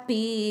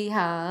Happy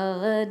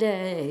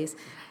holidays.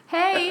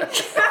 Hey.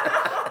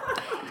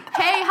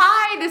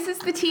 Hi, this is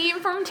the team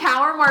from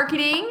Tower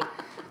Marketing,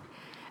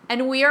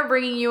 and we are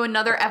bringing you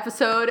another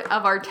episode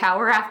of our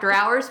Tower After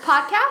Hours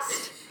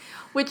podcast,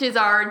 which is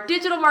our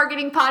digital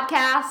marketing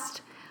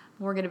podcast.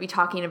 We're going to be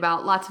talking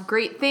about lots of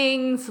great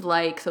things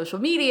like social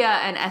media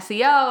and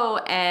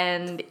SEO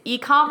and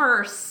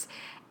e-commerce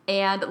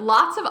and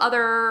lots of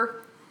other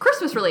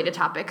Christmas-related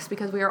topics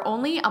because we are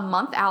only a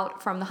month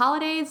out from the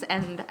holidays,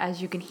 and as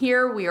you can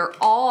hear, we are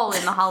all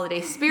in the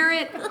holiday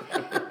spirit.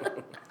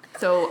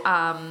 So,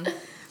 I'm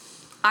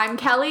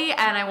Kelly,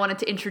 and I wanted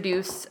to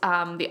introduce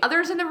the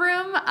others in the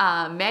room.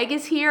 Meg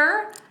is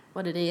here.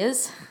 What it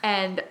is.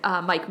 And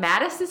Mike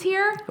Mattis is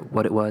here.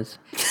 What it was.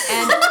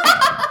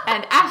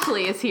 And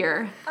Ashley is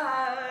here.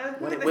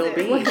 What it will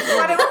be. Who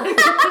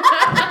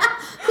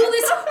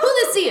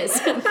this is?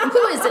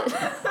 Who is it?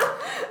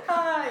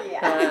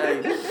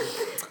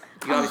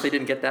 You obviously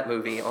didn't get that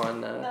movie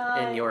on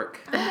in York.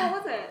 What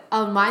was it?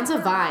 Oh, mine's a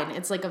Vine.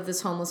 It's like of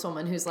this homeless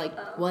woman who's like,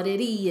 what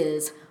it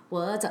is.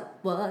 What's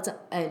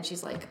up? And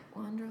she's like,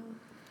 Wandra.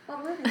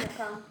 What movie did it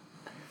from?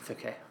 It's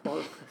okay.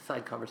 Well,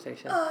 side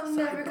conversation. Oh, I'm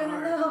never gonna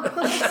know.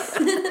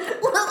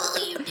 What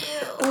will you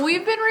do?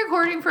 We've been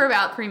recording for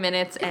about 3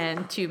 minutes,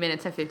 and 2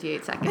 minutes and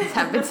 58 seconds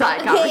have been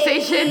side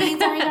conversation.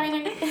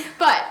 Sorry.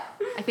 But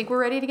I think we're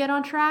ready to get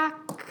on track.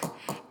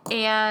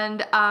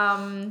 And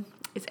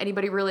is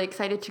anybody really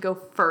excited to go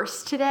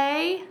first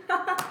today?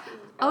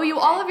 Oh, you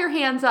all have your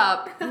hands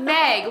up.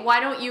 Meg,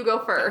 why don't you go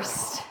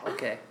first?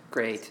 Okay,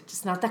 great.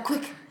 Just not that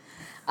quick.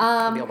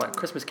 Maybe I'll want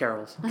Christmas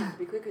carols.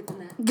 Be quicker than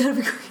that. Gotta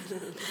be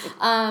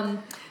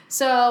quick.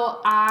 So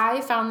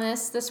I found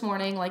this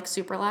morning, like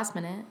super last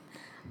minute.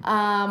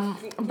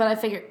 But I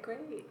figured,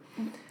 Great.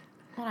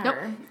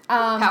 whatever. Nope.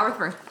 Power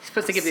through. It's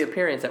supposed to give the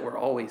appearance that we're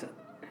always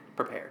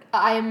prepared.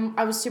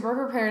 I was super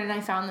prepared, and I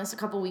found this a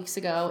couple weeks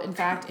ago. In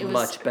fact, it was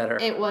Much better.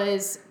 It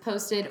was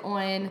posted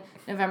on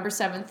November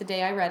 7th, the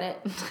day I read it,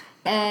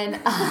 and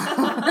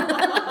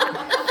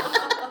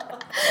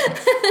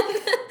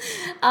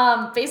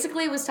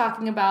basically it was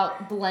talking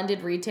about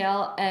blended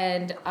retail,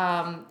 and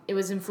it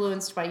was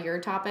influenced by your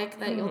topic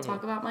that you'll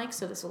talk about, Mike.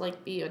 So this will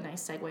like be a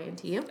nice segue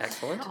into you.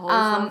 Excellent. Always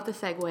love the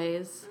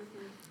segues.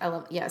 I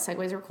love,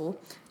 segues are cool.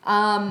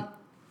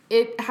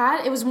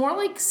 It was more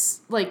like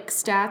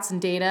stats and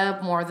data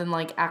more than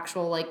like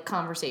actual like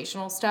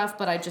conversational stuff,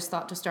 but I just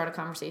thought to start a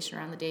conversation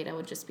around the data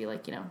would just be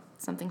like,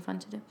 something fun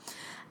to do.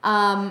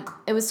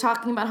 It was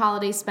talking about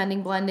holiday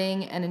spending,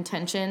 blending, and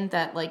intention,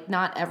 that like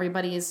not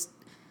everybody is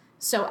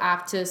so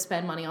apt to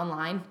spend money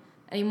online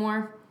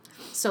anymore.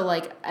 So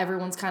like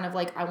everyone's kind of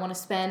like, I want to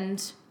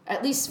spend,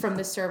 at least from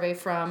this survey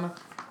from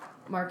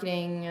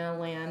Marketing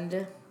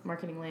Land,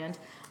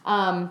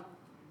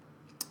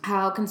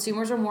 how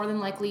consumers are more than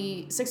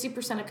likely,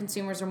 60% of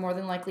consumers are more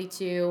than likely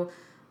to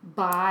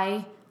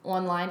buy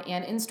online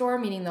and in-store,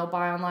 meaning they'll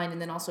buy online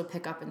and then also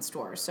pick up in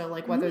store. So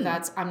like whether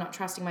that's, I'm not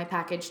trusting my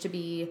package to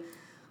be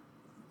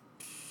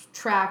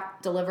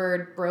tracked,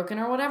 delivered, broken,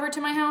 or whatever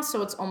to my house,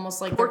 so it's almost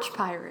like Porch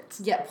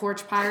pirates. Yeah,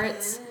 porch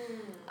pirates.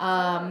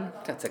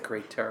 That's a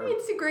great term.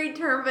 It's a great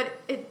term, but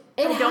I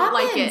It don't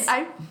like it.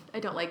 happens. I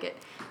don't like it.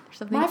 There's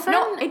something. My No,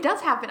 friend- it does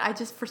happen. I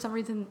just, for some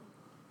reason,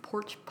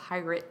 porch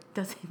pirate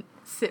doesn't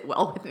sit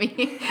well with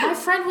me. My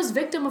friend was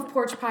victim of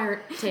porch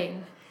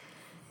pirating,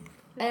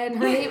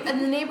 and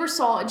and the neighbor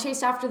saw it and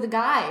chased after the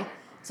guy.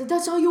 Said,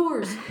 "That's all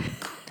yours."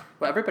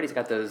 Well, everybody's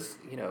got those,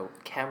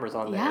 cameras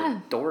on Yeah.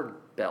 their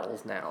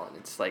doorbells now, and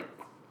it's like,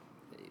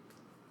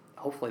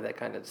 hopefully that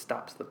kind of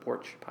stops the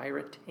porch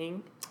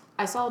pirating.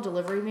 I saw a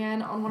delivery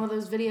man on one of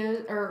those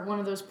videos, or one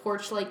of those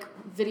porch like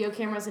video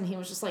cameras, and he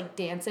was just like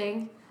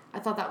dancing. I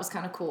thought that was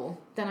kind of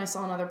cool. Then I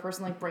saw another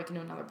person like break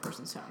into another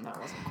person's home. That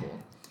wasn't cool.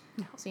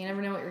 So you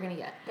never know what you're gonna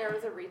get. There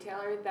was a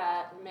retailer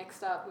that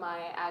mixed up my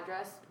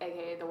address,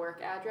 aka the work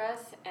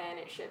address, and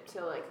it shipped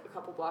to like a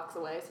couple blocks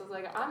away. So I was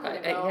like, I'm gonna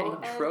go. Yeah, you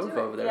and drove do it.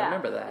 over there. Yeah. I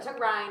remember that. I took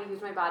Ryan,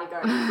 who's my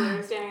bodyguard. He was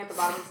literally standing at the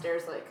bottom of the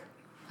stairs, like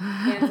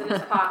hands in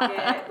his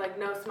pocket, like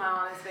no smile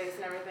on his face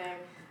and everything.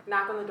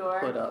 Knock on the door.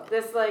 Put up.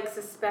 This like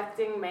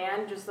suspecting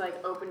man just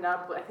like opened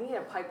up. I think he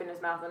had a pipe in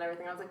his mouth and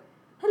everything. I was like,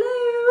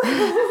 hello.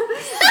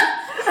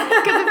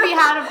 Because if he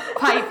had a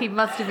pipe, he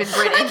must have been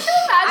British.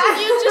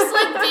 Imagine you just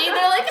like being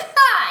there like,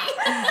 hi.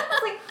 I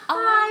was like,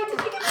 hi, did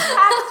you get your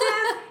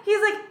packages?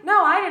 He's like,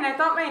 no, I didn't. I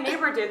thought my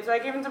neighbor did. So I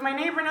gave them to my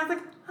neighbor, and I was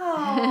like,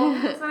 oh.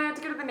 So then I had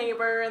to go to the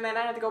neighbor, and then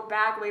I had to go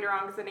back later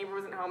on because the neighbor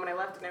wasn't home, and I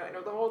left a note, and it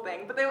was the whole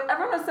thing. But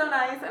everyone was so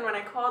nice, and when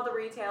I called the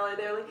retailer,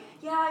 they were like,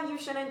 yeah, you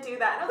shouldn't do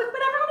that. And I was like,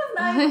 but everyone is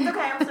nice. It's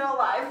okay, I'm still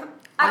alive.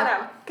 I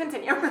don't know.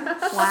 Continue.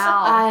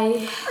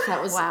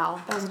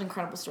 Wow. That was an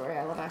incredible story.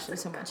 I love Ashley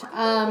so much.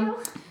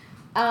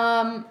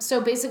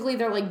 So basically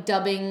they're like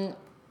dubbing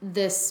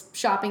this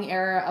shopping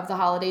era of the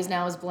holidays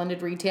now as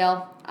blended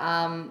retail.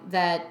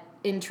 That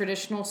in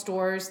traditional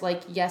stores,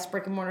 like yes,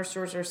 brick and mortar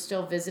stores are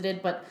still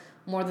visited, but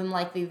more than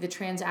likely the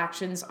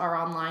transactions are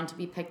online to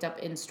be picked up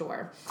in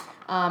store.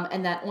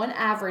 And that on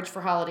average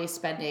for holiday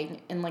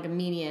spending, in like a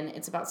median,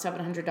 it's about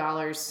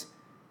 $700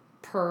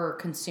 per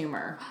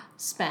consumer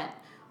spent,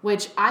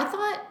 which I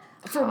thought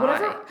for High.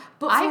 whatever.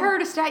 But I for-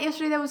 heard a stat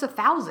yesterday that was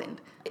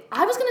 1,000.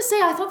 I was gonna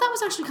say I thought that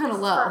was actually kind of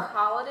For low.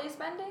 holiday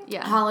spending?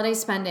 Yeah. Holiday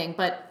spending,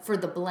 but for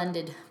the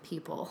blended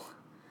people.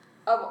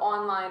 Of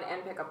online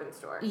and pickup in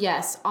store.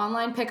 Yes,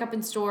 online pickup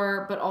in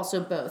store, but also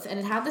both. And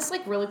it had this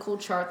like really cool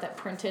chart that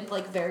printed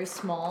like very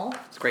small.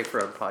 It's great for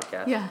a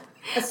podcast. Yeah.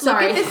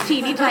 Sorry. Look at this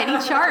teeny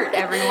tiny chart,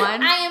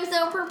 everyone. I am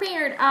so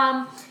prepared.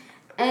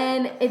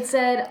 And it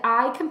said,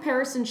 I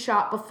comparison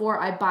shop before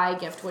I buy a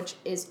gift, which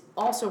is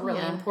also really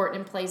Yeah. important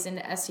and plays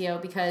into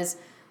SEO because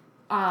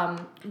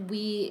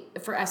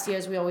for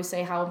SEOs, we always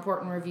say how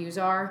important reviews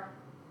are,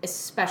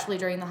 especially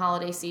during the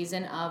holiday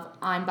season of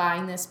I'm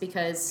buying this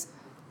because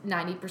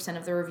 90%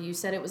 of the reviews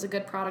said it was a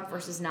good product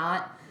versus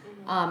not.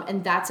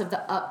 And that's of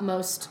the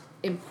utmost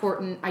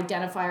important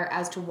identifier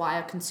as to why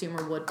a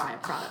consumer would buy a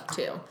product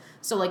too.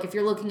 So like if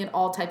you're looking at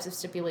all types of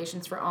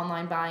stipulations for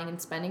online buying and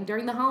spending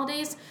during the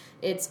holidays,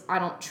 it's I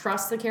don't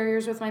trust the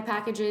carriers with my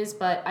packages,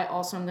 but I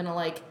also am going to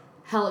like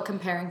hella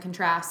compare and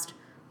contrast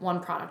one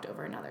product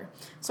over another.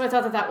 So I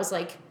thought that was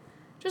like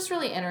just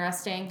really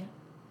interesting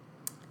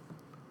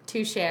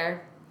to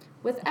share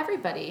with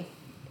everybody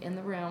in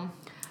the room.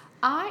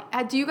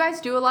 Do you guys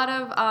do a lot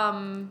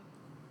of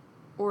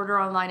order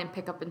online and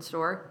pick up in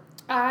store?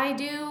 I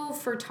do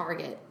for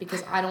Target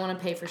because I don't want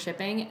to pay for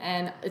shipping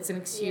and it's an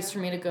excuse for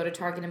me to go to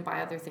Target and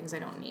buy other things I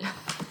don't need.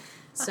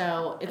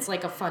 So it's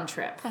like a fun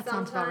trip. That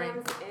sounds about right.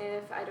 Sometimes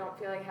if I don't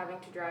feel like having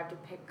to drive to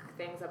pick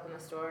things up in the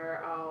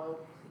store, I'll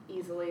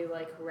easily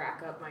like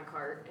rack up my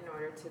cart in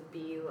order to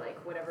be like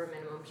whatever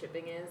minimum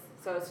shipping is.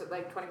 So it's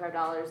like $25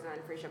 and then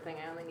free shipping.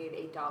 I only need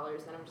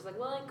 $8 and I'm just like,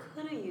 well, I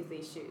could have used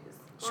these shoes.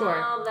 Sure.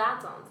 Well,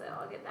 that's on sale.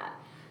 I'll get that.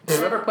 Do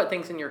you ever put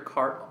things in your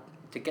cart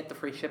to get the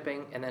free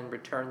shipping and then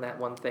return that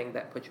one thing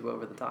that put you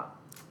over the top?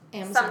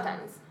 Amazon.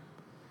 Sometimes.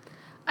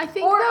 I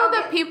think Or though I'll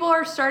that get- people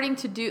are starting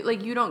to do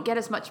like you don't get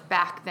as much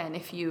back then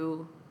if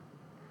you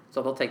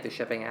So they'll take the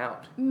shipping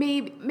out.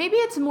 maybe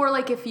it's more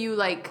like if you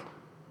like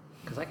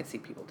Because I can see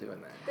people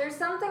doing that. There's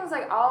some things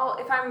like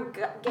if I'm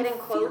getting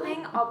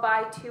clothing, I'll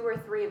buy 2 or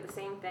 3 of the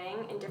same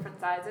thing in different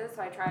sizes,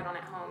 so I try it on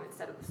at home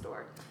instead of the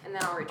store, and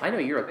then I'll return. I know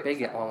it you're a quick big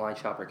stuff. online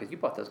shopper because you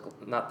bought those,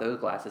 not those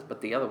glasses, but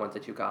the other ones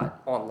that you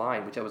got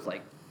online, which I was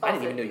like, I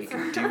didn't even know you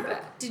could do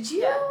that. Did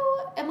you, Yeah.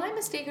 am I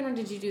mistaken or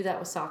did you do that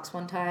with socks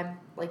one time?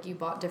 Like you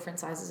bought different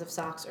sizes of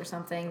socks or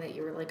something that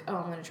you were like, oh,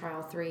 I'm going to try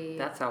all 3.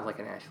 That sounds like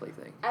an Ashley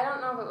thing. I don't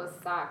know if it was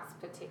socks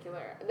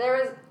particular. There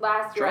was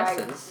last year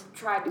Dresses. I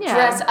tried to Yeah.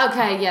 Dress,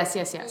 okay, yes.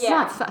 Yeah,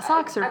 Not so-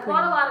 socks are I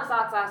bought a lot of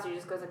socks last year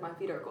just because like my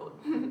feet are cold.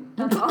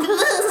 That's all.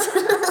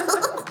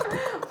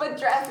 But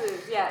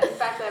dresses, yeah. In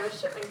fact, I have a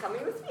shipment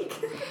coming this week.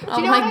 Oh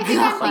Do you know my what I think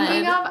I'm God.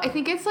 thinking of? I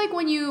think it's like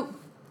when you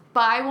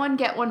buy one,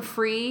 get one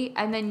free,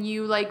 and then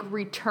you like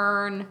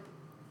return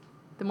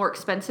the more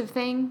expensive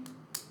thing.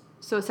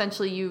 So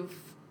essentially you've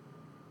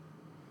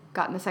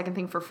gotten the second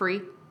thing for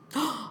free.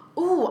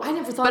 Ooh, I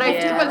never thought But about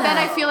Yeah. but then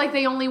I that. feel like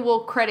they only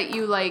will credit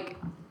you like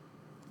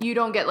you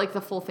don't get like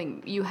the full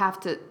thing. You have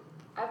to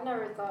I've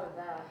never thought of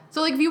that.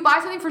 So like if you buy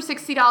something for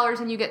 $60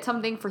 and you get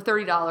something for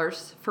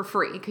 $30 for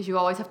free because you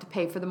always have to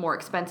pay for the more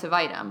expensive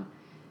item.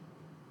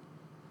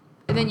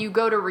 And then you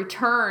go to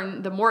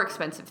return the more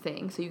expensive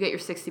thing, so you get your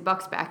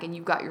 $60 back and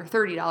you've got your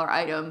 $30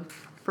 item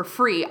for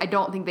free. I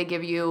don't think they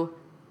give you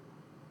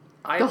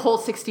the whole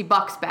 $60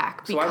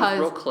 back So because I was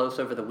real close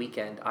over the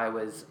weekend. I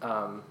was,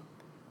 I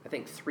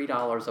think,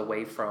 $3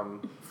 away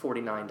from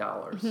 $49.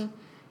 Mm-hmm.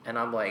 And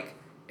I'm like,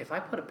 if I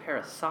put a pair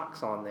of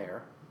socks on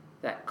there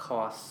that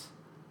costs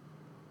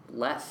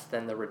less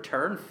than the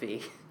return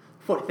fee,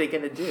 what are they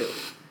going to do?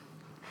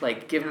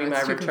 Like, give me No, my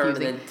it's too return and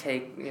confusing.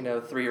 then take,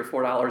 $3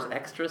 or $4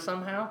 extra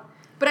somehow?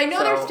 But I know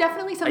So, there's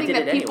definitely I something did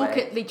that it people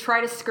anyway. can, they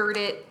try to skirt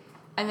it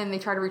and then they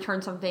try to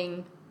return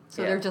something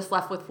so Yeah. they're just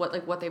left with what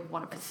they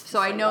want to. So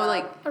I know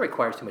like That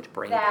requires too much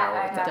brain That power.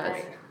 I if that haven't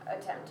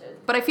does.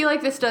 attempted. But I feel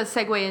like this does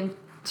segue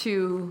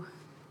into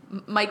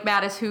Mike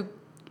Mattis,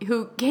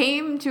 who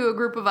came to a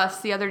group of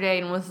us the other day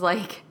and was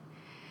like,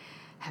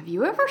 "Have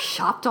you ever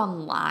shopped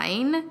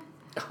online?"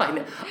 I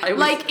know. I was,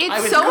 Like, it's I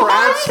was so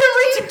hard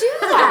crowd- to do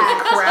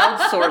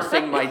that.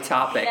 crowdsourcing my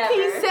topic. Yeah.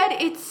 He said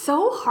it's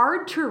so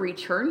hard to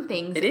return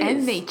things, It is.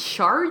 and they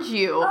charge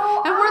you.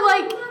 Oh, and I we're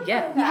like, love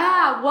Yeah. that.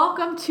 "Yeah,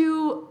 welcome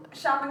to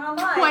Shopping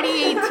online.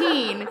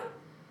 2018."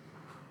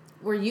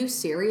 Were you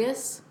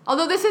serious?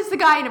 Although this is the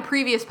guy in a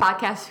previous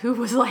podcast who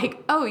was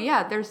like, "Oh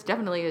yeah, there's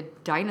definitely a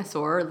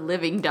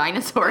living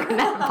dinosaur in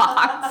that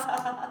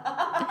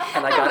box."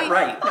 And I got it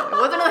right. No, it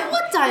wasn't like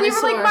What We were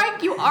dinosaur? like,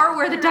 Mike, you are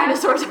where the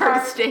dinosaurs are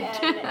Jurassic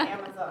distinct. Park and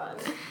Amazon.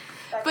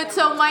 That But can't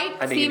so be- Mike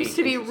I think it'd seems be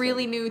to be interesting.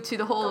 really new to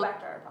the Go whole back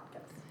to our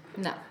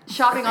podcast. No.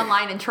 shopping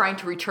online and trying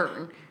to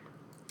return.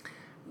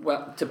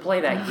 Well, to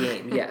play that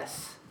game,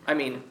 yes. I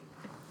mean,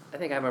 I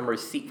think I have a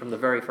receipt from the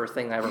very first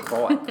thing I ever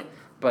bought,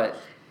 but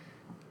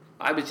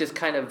I was just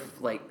kind of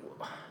like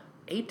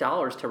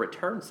 $8 to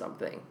return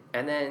something,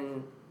 and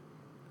then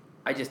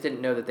I just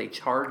didn't know that they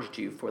charged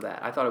you for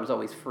that. I thought it was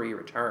always free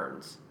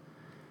returns.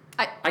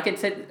 I could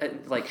say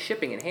like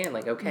shipping and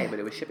handling, okay, but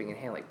it was shipping and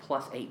handling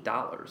plus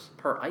 $8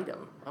 per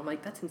item. I'm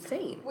like, that's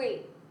insane.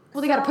 Wait,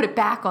 Well, they got to put it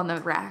back on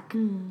the rack.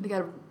 They got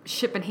to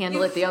ship and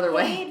handle it the other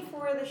way. You paid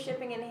for the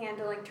shipping and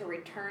handling to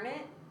return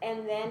it,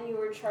 and then you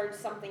were charged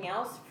something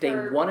else They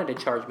for wanted to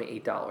charge me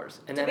 $8,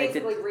 and to then I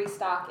basically did.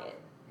 restock it.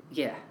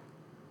 Yeah,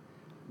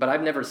 but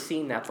I've never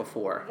seen that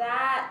before.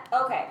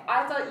 Okay,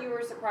 I thought you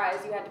were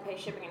surprised you had to pay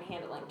shipping and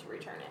handling to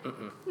return it.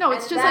 No,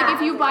 it's And just like if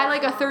that you is buy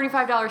like a additional.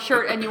 $35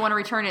 shirt and you want to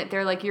return it,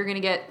 they're like, you're going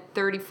to get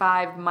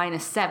 35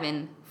 minus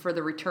 7 for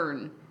the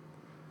return.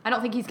 I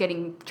don't think he's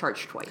getting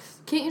charged twice.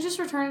 Can't you just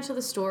return it to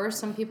the store?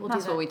 Some people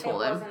That's do what we that.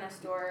 told It him. wasn't a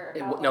store.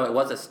 No, it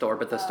was a store,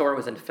 but the store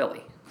was in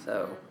Philly,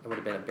 so it would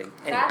have been a big.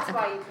 Anyway. That's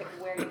why you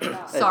picked where you shop.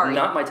 That's Sorry.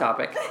 not my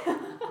topic.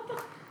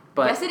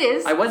 But Yes, it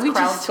is. I was We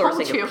just told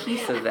crowdsourcing you. a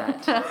piece of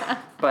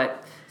that.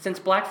 But since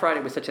Black Friday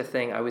was such a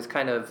thing, I was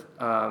kind of,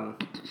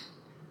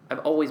 I've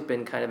always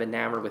been kind of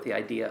enamored with the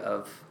idea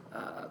of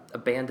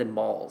abandoned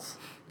malls.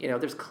 You know,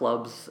 there's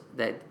clubs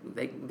that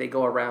they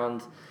go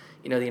around,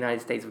 you know, the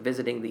United States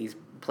visiting these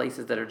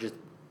places that are just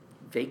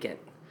vacant.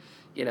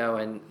 You know,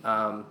 and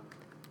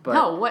but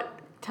No, what?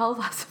 Tell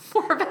us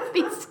more about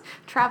these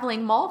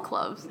traveling mall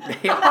clubs.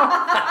 they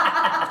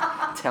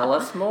are. Tell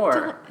us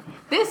more.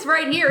 This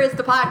right here is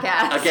the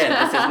podcast. Again,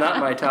 this is not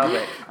my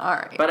topic. All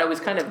right. But I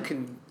was kind of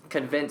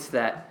convinced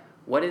that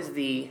what's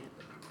the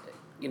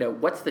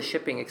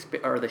shipping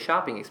or the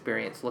shopping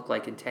experience look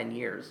like in 10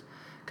 years?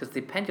 Because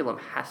the pendulum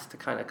has to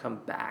kind of come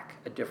back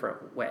a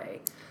different way.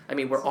 I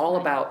mean, we're all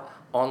about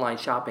online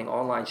shopping,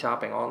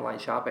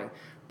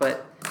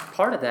 but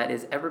part of that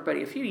is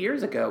everybody, a few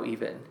years ago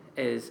even,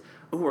 is,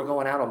 we're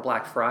going out on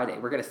Black Friday.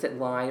 We're going to sit in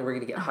line. We're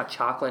going to get hot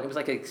chocolate. It was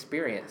like an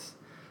experience.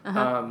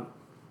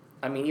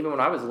 I mean, even when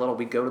I was little,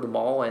 we'd go to the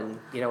mall and,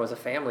 you know, as a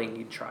family, and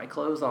you'd try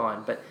clothes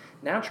on. But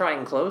now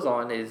trying clothes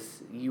on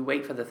is you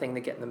wait for the thing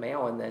to get in the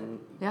mail, and then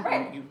Yeah.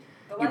 Right. you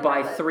The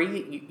buy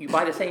one you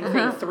buy the same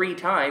thing 3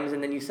 times,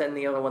 and then you send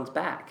the other ones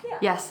back. Yeah.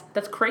 Yes.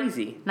 That's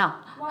crazy No.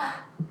 Why?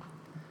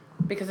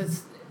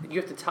 because you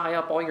have to tie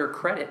up all your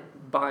credit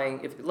buying.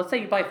 Let's say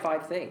you buy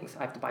 5 things,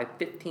 I have to buy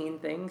 15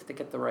 things to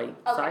get the right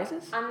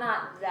sizes. I'm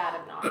not that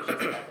obnoxious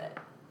with it.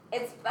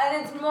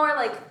 It's more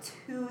like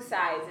 2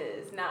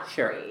 sizes, not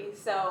Sure. 3.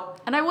 So.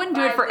 And I wouldn't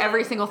do it Five for things.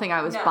 every single thing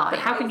I was No. buying. But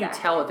how can you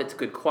Exactly. tell if it's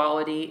good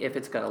quality, if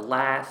it's going to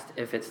last,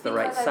 if it's the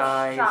right Because I've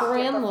size? shopped it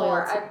Brand before.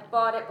 loyalty. I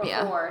bought it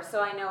Yeah. before,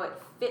 so I know it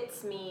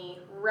fits me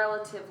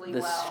relatively The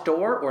well.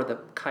 store or the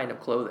kind of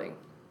clothing?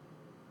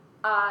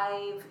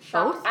 I've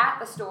shopped Both? at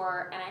the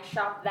store, and I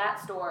shopped that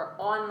store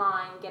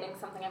online, getting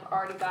something I've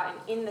already gotten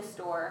in the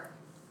store.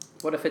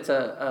 What if it's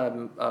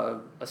a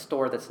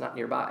store that's not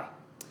nearby?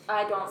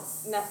 I don't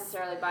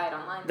necessarily buy it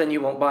online. Then you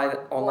won't buy it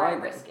or I online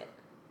then. risk it.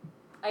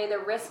 I either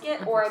risk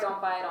it or I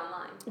don't buy it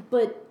online.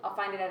 But I'll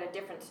find it at a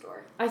different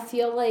store. I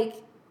feel like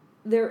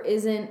there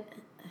isn't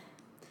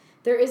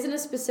a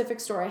specific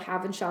store I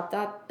haven't shopped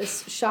at that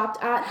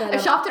I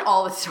shopped at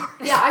all the stores.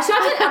 Yeah, I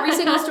shopped at every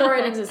single store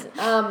in existence.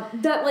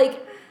 That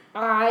like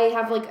I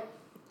have like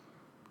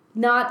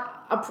not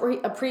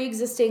a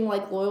pre-existing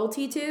like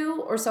loyalty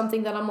to, or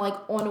something that I'm like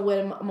on a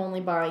whim I'm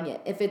only buying it.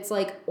 If it's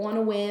like on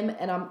a whim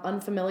and I'm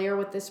unfamiliar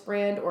with this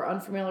brand or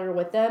unfamiliar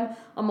with them,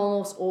 I'm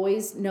almost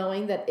always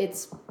knowing that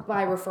it's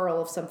by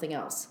referral of something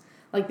else.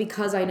 Like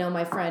because I know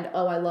my friend,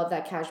 oh, I love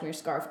that cashmere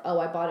scarf. Oh,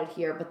 I bought it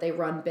here, but they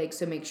run big,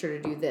 so make sure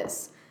to do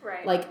this.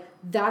 Right. Like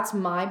that's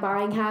my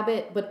buying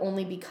habit, but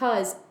only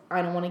because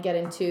I don't want to get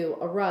into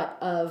a rut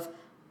of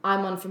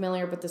I'm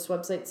unfamiliar, but this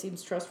website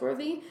seems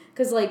trustworthy.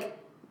 Because like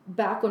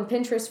back when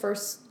Pinterest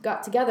first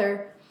got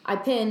together, I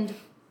pinned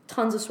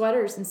tons of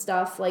sweaters and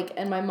stuff. Like,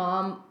 and my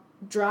mom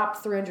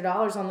dropped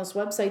 $300 on this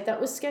website that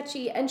was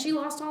sketchy, and she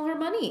lost all her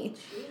money.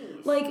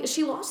 Jeez. Like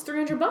she lost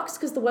 $300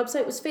 because the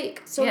website was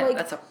fake. So Yeah,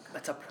 like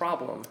that's a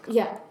problem.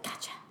 yeah,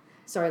 gotcha.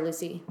 Sorry,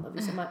 Lucy. Love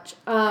you so much.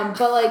 But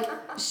like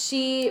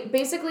she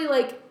basically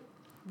like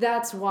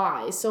that's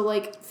why. So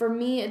like for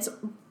me it's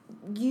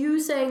you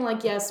saying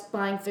like yes,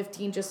 buying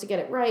 15 just to get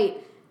it right,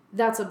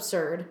 that's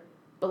absurd.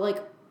 But like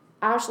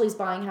Ashley's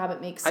buying habit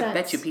makes sense. I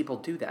bet you people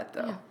do that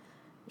though.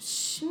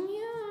 Yeah,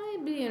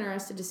 I'd be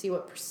interested to see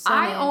what percentage.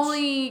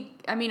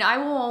 I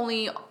will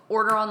only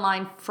order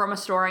online from a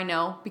store I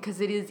know because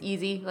it is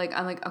easy. Like,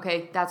 I'm like,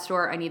 okay, that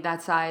store, I need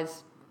that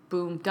size.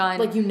 Boom, done.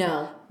 like you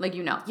know. Like,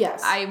 you know.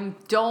 Yes. I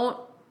don't,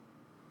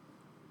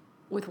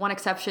 with one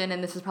exception,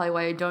 and this is probably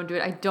why I don't do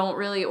it, I don't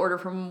really order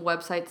from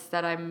websites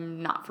that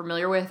I'm not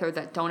familiar with or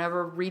that don't have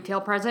a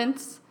retail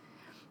presence.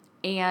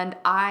 And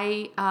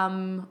I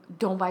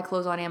don't buy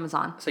clothes on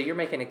Amazon. So you're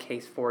making a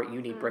case for it.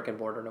 You need brick and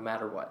mortar no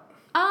matter what.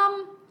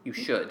 You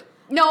should.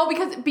 No,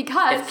 because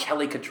If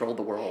Kelly controlled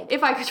the world.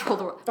 if I control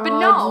the world. But Oh,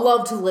 no. I'd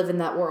love to live in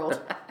that world.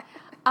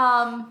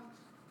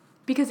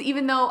 Because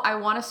even though I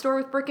want a store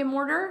with brick and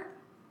mortar,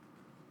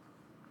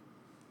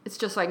 it's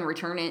just so I can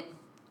return it.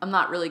 I'm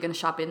not really going to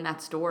shop in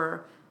that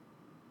store.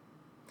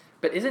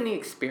 But isn't the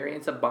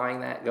experience of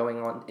buying that,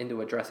 going on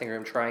into a dressing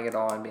room, trying it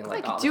on, being I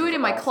like, could oh, do this it is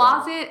in my awesome.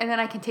 closet, and then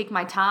I can take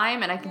my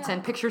time, and I can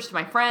send pictures to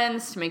my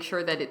friends to make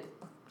sure that it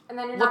And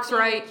then you're looks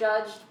not being right.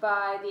 judged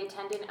by the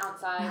attendant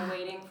outside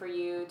waiting for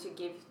you to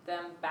give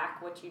them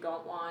back what you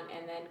don't want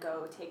and then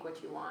go take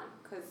what you want.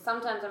 Because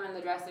sometimes I'm in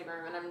the dressing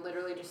room and I'm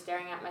literally just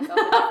staring at myself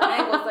at different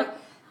angles like,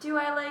 do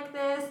I like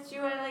this? Do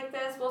I like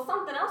this? Well,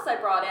 something else I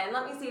brought in.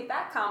 Let me see if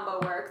that combo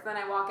works. Then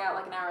I walk out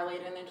like an hour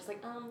later and they're just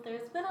like,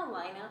 there's been a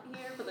line out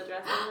here for the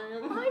dressing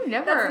room. I've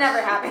never. That's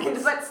never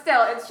happened. But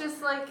still, it's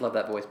just like... Love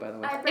that voice, by the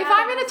way. If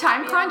I'm in a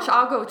time crunch,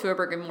 I'll go to a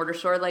brick and mortar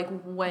store. Like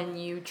when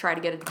you try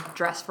to get a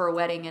dress for a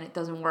wedding and it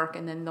doesn't work,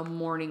 and then the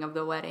morning of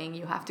the wedding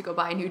you have to go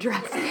buy a new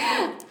dress.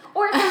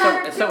 Or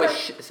if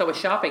So a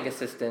shopping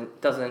assistant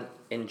doesn't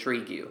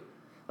intrigue you.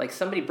 Like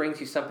somebody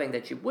brings you something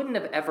that you wouldn't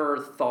have ever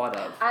thought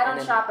of. I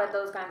don't shop at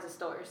those kinds of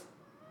stores.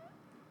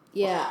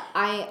 Yeah,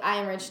 I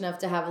am rich enough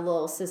to have a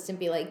little assistant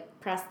be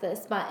like, press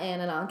this button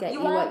and I'll get you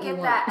what you want. You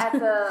won't get that at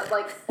the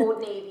like Old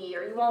Navy,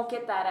 or you won't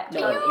get that at...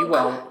 No, you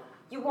won't.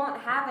 You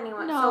won't have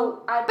anyone. No,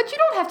 So but you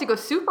don't have to go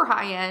super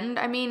high end.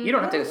 I mean, You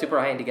don't have to go super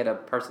high end to get a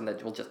person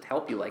that will just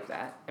help you like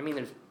that. I mean,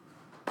 there's...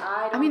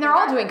 I mean, they're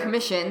all doing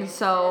commissions,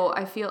 so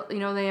I feel,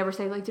 they ever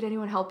say, like, did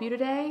anyone help you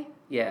today?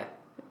 Yeah.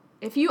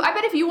 I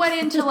bet if you went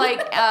into, like,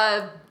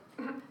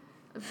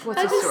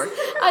 what's the store?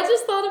 I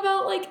just thought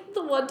about, like,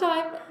 the one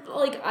time,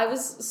 like, I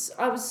was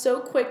so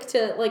quick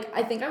to, like,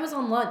 I think I was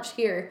on lunch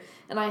here,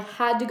 and I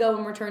had to go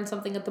and return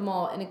something at the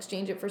mall and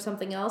exchange it for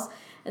something else,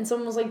 and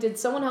someone was like, did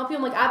someone help you?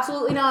 I'm like,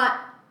 absolutely not.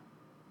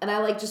 And I,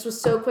 like, just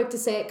was so quick to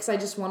say it because I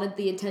just wanted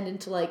the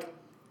attendant to, like,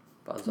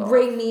 Buzz off.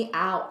 bring me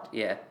out.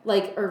 Yeah.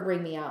 Like, or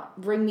bring me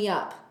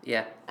up.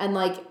 Yeah. And,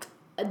 like,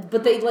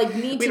 but they, like,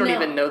 need We to know.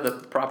 don't even know the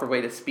proper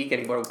way to speak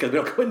anymore because we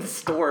don't go into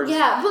stores.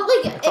 Yeah, but,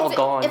 like, It's all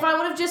gone. if I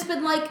would have just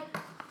been like,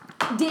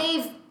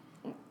 Dave,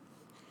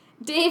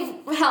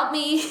 help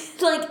me.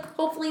 Like,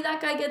 hopefully that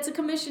guy gets a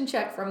commission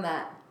check from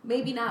that.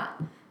 Maybe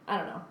not. I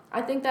don't know.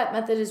 I think that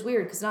method is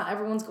weird because not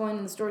everyone's going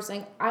in the store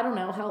saying, I don't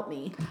know, help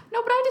me.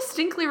 No, but I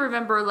distinctly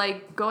remember,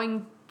 like,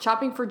 going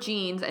shopping for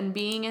jeans and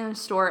being in a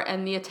store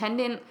and the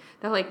attendant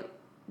that, like,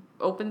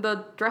 opened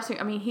the dressing.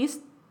 I mean, he's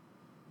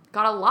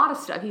got a lot of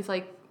stuff. He's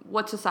like,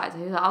 what's the size?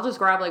 He's like, I'll just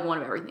grab, like, one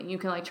of everything. You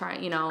can, like, try, I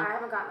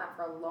haven't gotten that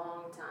for a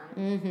long time.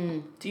 Mm-hmm.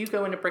 Do you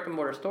go into brick and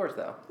mortar stores,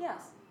 though?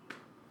 Yes.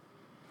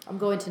 I'm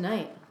going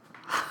tonight.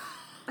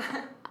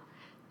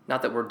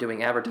 Not that we're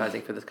doing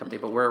advertising for this company,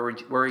 but where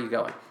are you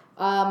going?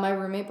 My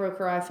roommate broke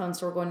her iPhone,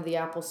 so we're going to the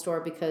Apple store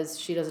because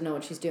she doesn't know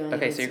what she's doing.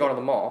 Okay, so you're going to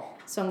the mall.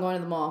 So I'm going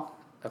to the mall.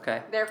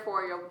 Okay.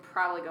 Therefore, you'll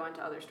probably go into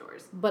other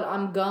stores. But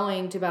I'm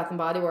going to Bath &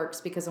 Body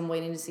Works because I'm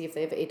waiting to see if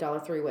they have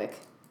 $8 3-wick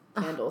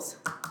candles.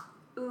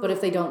 Ooh, But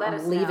if they don't, let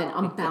us I'm leaving. know.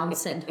 I'm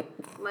bouncing.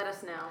 Let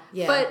us know.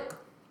 Yeah. But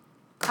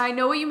I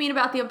know what you mean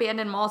about the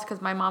abandoned malls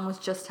because my mom was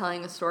just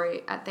telling a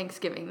story at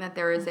Thanksgiving that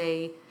there is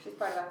a... She's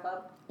part of that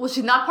club. Well,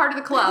 she's not part of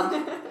the club.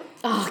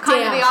 oh, Kind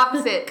of damn. the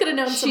opposite. Could have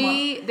known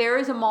someone. There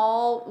is a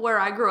mall where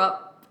I grew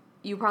up.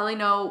 You probably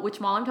know which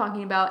mall I'm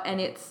talking about,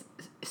 and it's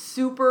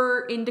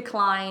super in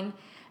decline.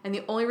 And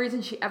the only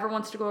reason she ever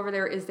wants to go over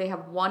there is they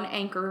have one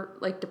anchor,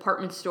 like,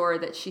 department store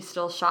that she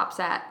still shops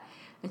at.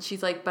 And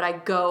she's like, but I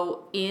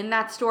go in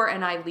that store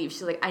and I leave.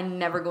 She's like, I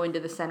never go into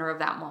the center of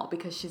that mall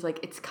because she's like,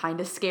 it's kind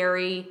of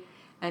scary.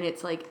 And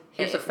it's like,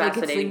 Here's a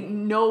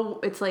fascinating...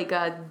 it's like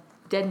a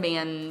dead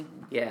man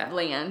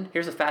land.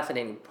 Here's a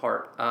fascinating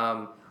part.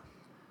 When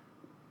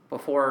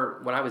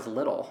I was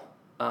little,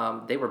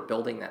 they were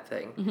building that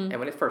thing. Mm-hmm. And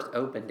when it first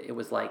opened, it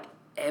was like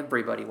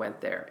everybody went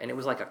there. And it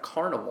was like a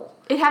carnival.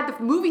 It had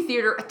the movie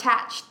theater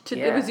attached to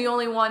Yeah. It was the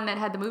only one that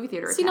had the movie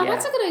theater attached. See, now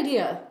that's a good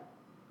idea.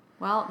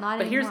 Well, not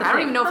But here's anymore. the I don't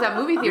thing. even know if that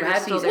movie theater is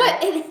have still these- there.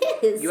 What?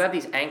 It is. You have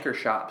these anchor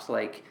shops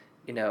like,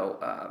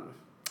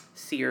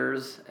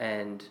 Sears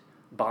and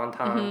Bon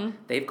Ton. Mm-hmm.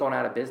 They've gone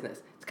out of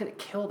business. It's going to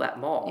kill that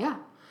mall. Yeah.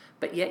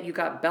 But yet you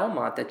got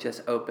Belmont that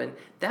just opened.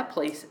 That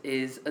place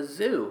is a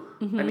zoo.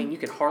 Mm-hmm. I mean, you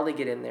could hardly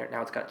get in there.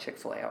 Now it's got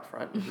Chick-fil-A out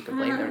front. You can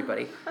blame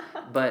everybody.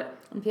 But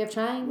And PF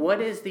Chang.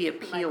 what is the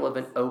appeal of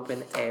an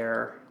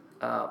open-air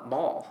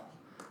mall?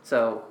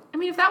 So I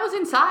mean, if that was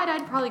inside,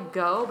 I'd probably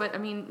go. But I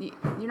mean,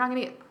 you're not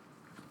gonna get.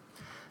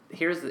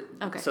 here's the...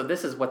 Okay. So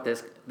this is what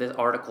this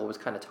article was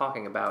kind of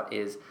talking about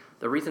is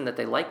the reason that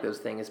they like those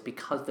things is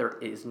because there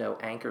is no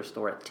anchor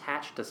store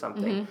attached to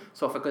something. Mm-hmm.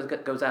 So if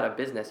it goes out of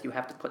business, you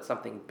have to put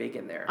something big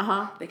in there.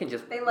 Uh-huh. They can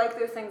just... They like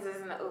those things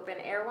as in the open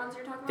air ones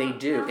you're talking They about?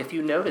 do. now? If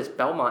you notice,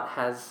 Belmont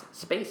has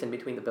space in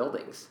between the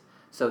buildings,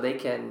 so they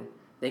can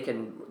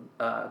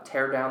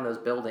tear down those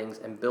buildings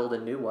and build a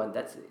new one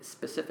that's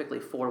specifically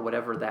for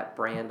whatever that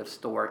brand of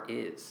store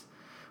is,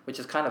 which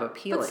is kind of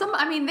appealing.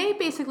 But they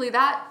basically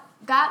that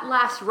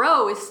last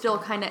row is still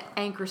kind of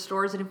anchor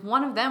stores, and if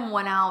one of them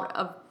went out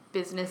of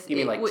business, You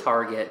mean like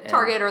Target?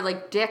 Target or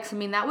like Dick's? I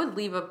mean, that would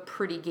leave a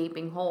pretty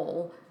gaping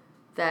hole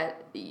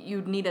that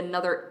you'd need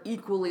another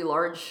equally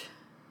large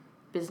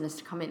business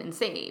to come in and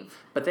save.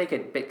 But they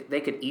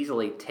could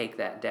easily take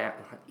that down.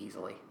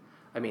 Easily,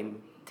 I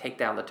mean, take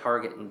down the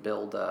Target and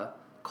build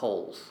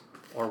Kohl's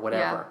or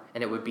whatever,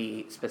 and it would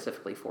be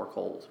specifically for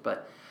Kohl's.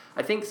 But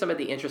I think some of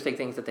the interesting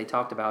things that they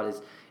talked about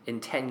is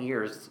in 10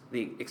 years,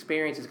 the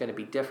experience is going to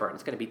be different.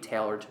 It's going to be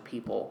tailored to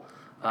people.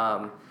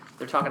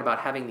 They're talking about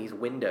having these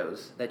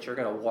windows that you're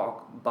going to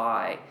walk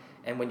by,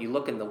 and when you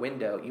look in the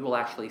window, you will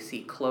actually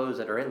see clothes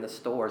that are in the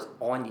stores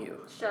on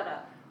you, Shut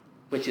up.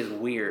 which is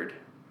weird.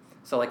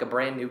 So like a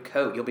brand new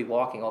coat, you'll be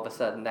walking, all of a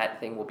sudden that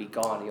thing will be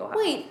gone. And you'll have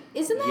Wait,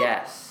 isn't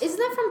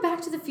that from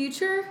Back to the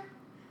Future?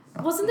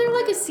 Wasn't there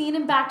like a scene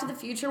in Back to the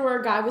Future where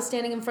a guy was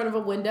standing in front of a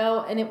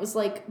window and it was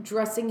like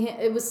dressing him?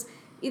 It was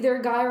either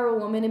a guy or a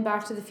woman in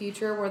Back to the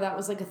Future where that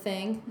was like a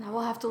thing. Now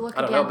we'll have to look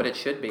I don't again. know, but it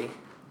should be.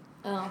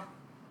 Oh.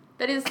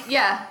 That is,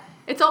 yeah.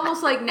 It's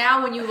almost like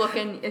now when you look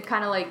and it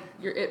kind of like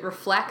it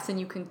reflects and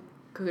you could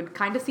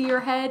kind of see your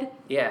head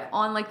Yeah.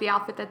 on like the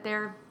outfit that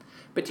they're.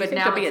 But do you But think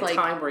now there'll be a it's like-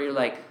 time where you're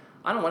like,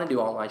 I don't want to do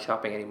online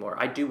shopping anymore.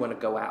 I do want to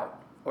go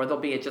out. Or there'll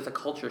be just a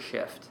culture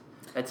shift.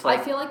 It's like,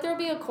 I feel like there'll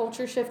be a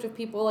culture shift of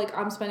people like,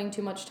 I'm spending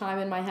too much time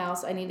in my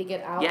house. I need to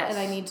get out Yes. and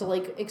I need to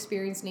like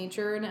experience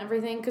nature and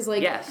everything. Because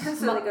like, yes.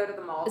 So they go to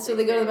the mall. So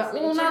they go to the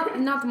experience well, nature.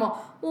 not the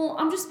mall. Well,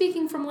 I'm just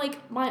speaking from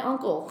like my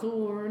uncle who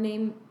will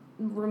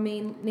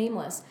remain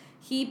nameless.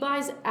 He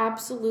buys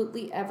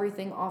absolutely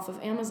everything off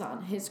of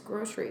Amazon. His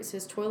groceries,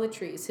 his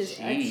toiletries, his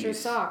extra Jeez.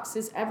 socks,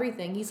 his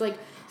everything. He's like,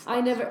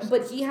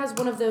 but he has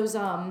one of those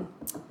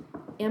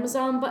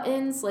Amazon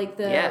buttons, like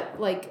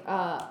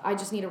I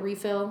just need a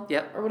refill.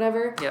 Yep. Or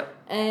whatever. Yep.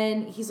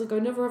 And he's like, I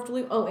never have to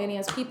leave. Oh, and he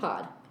has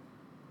Peapod.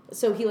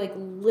 So he like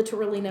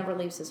literally never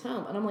leaves his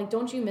home, and I'm like,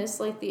 don't you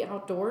miss like the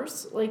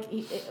outdoors?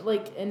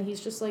 And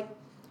he's just like,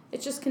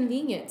 it's just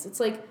convenience. It's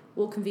like,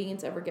 will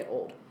convenience ever get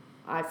old?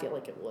 I feel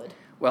like it would.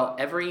 Well,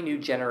 every new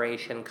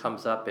generation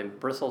comes up and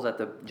bristles at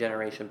the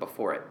generation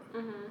before it.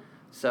 Mm-hmm.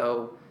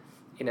 So,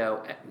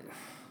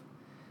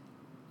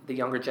 the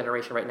younger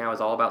generation right now is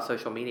all about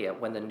social media.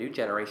 When the new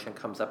generation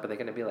comes up, are they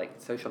going to be like,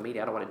 social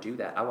media, I don't want to do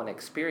that. I want to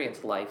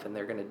experience life, and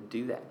they're going to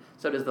do that.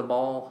 So does the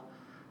mall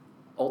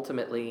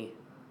ultimately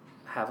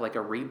have like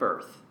a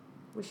rebirth?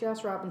 We should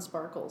ask Robin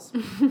Sparkles.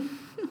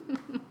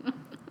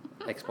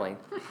 Explain.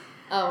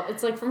 Oh,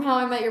 it's like from How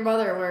I Met Your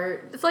Mother,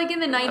 where It's like in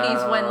the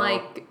 90s when Oh.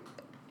 like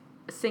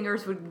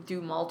singers would do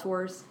mall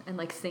tours and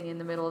like sing in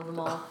the middle of the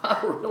mall.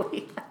 Oh,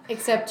 really?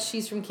 except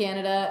she's from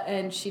Canada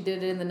and she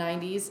did it in the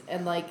 90s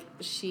and like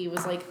she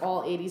was like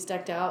all 80s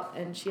decked out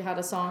and she had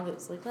a song that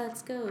was like,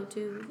 let's go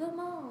to the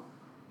mall.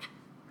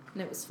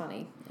 And it was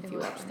funny if you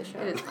watch the show.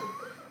 It is.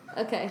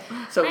 Okay.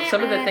 So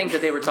some of the things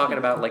that they were talking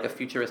about, like a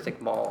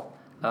futuristic mall,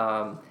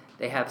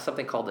 they have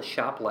something called the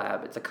Shop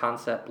Lab. It's a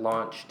concept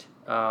launched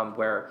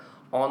where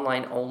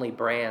online-only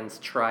brands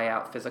try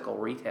out physical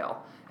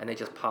retail, and they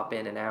just pop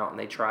in and out, and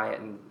they try it,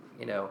 and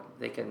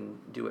they can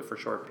do it for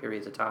short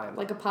periods of time.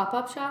 Like a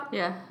pop-up shop?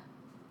 Yeah.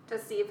 To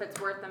see if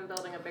it's worth them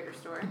building a bigger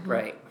store.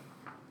 Right.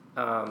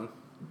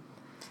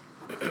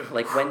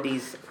 Like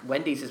Wendy's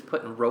is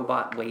putting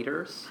robot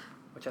waiters,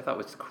 which I thought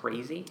was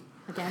crazy.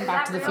 Again, Is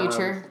Back to that the real?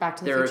 Future. Back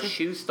to the There are Future.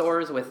 shoe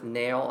stores with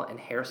nail and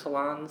hair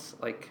salons,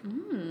 like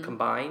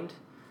combined.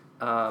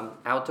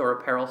 Outdoor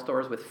apparel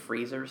stores with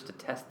freezers to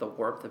test the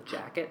warmth of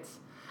jackets.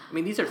 I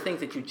mean, these are things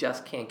that you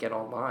just can't get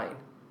online.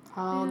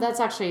 Oh, that's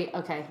actually,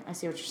 okay. I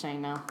see what you're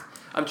saying now.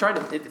 I'm trying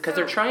to, because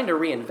they're trying to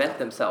reinvent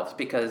themselves,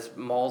 because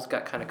malls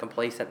got kind of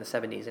complacent in the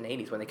 70s and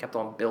 80s when they kept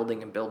on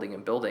building and building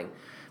and building,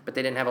 but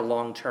they didn't have a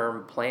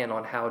long-term plan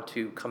on how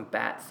to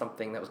combat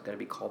something that was going to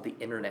be called the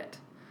internet,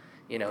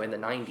 in the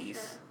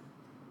 90s.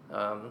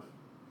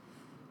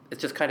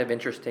 It's just kind of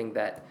interesting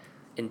that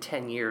in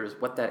 10 years,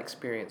 what that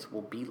experience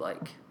will be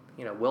like.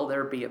 Will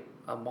there be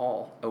a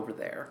mall over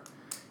there?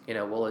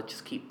 Will it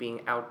just keep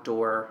being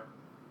outdoor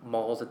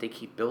malls that they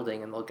keep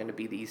building, and they're going to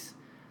be these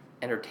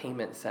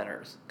entertainment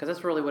centers? Because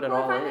that's really what it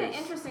all I find is. it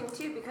interesting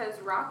too because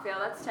Rockville,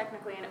 that's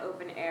technically an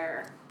open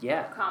air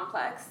Yeah.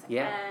 complex.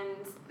 Yeah.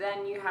 And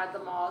then you had the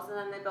malls, and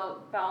then they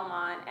built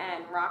Belmont,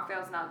 and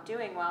Rockville's not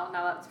doing well.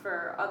 Now that's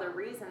for other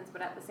reasons,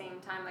 but at the same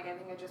time, I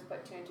think I just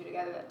put two and two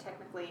together that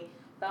technically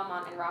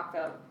Belmont and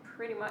Rockville are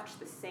pretty much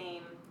the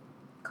same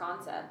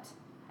concept.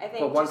 I think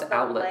But one's just the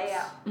outlets,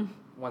 layout.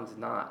 one's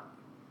not.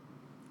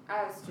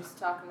 I was just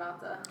talking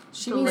about the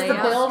She The means the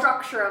layout. build.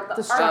 structure of the,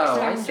 The structure.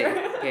 Oh, I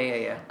architecture.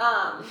 see.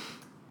 Yeah.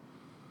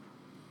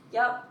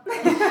 Yep.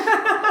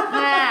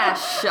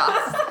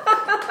 Shucks.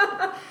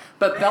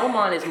 But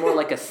Belmont is more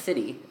like a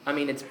city. I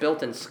mean, it's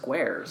built in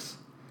squares,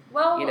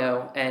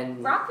 Well,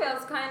 and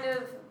Rockville's kind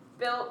of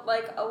built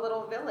like a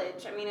little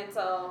village. I mean, it's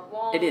a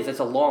long. it is. It's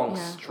a long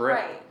Yeah. strip.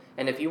 Right.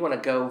 And if you want to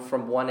go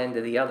from one end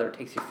to the other, it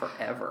takes you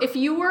forever. If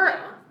you were Yeah.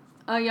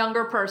 a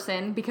younger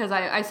person, because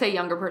I say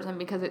younger person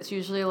because it's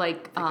usually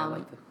like I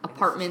like the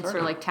apartments or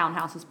story. like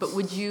townhouses, but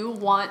would you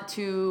want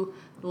to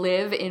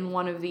live in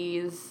one of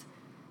these?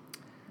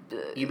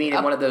 You mean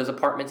in one of those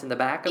apartments in the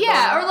back of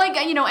Yeah, or Belmont? like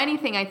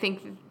anything. I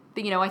think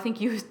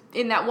you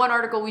in that one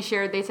article we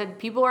shared, they said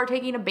people are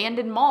taking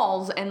abandoned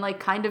malls and like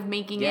kind of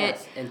making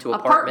Yes, it into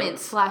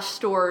apartments /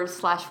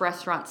 stores /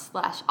 restaurants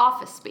 /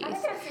 office space. I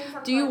think I've seen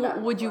something Do you like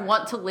that would you before.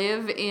 want to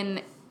live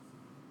in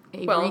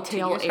a Well,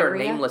 retail to use her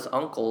area? nameless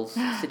uncle's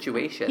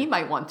situation, He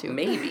might want to.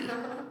 maybe,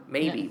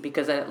 Yeah.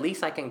 because then at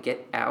least I can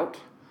get out,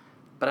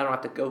 but I don't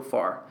have to go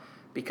far.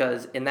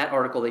 because in that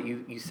article that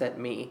you sent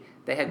me,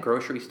 they had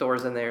grocery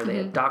stores in there, they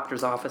had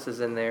doctors' offices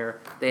in there,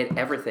 they had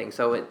everything.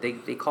 So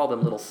they call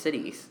them little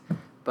cities.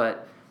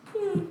 But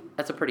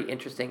that's a pretty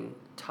interesting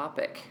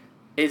topic,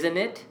 isn't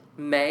it,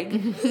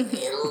 Meg?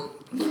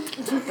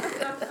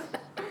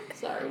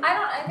 Sorry.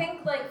 I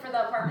think, like, for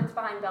the apartments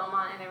behind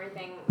Belmont and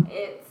everything,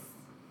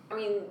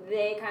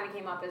 they kind of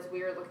came up as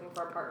we were looking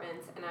for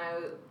apartments, and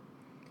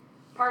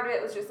part of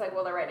it was just like,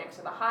 well, they're right next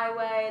to the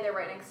highway, they're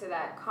right next to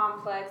that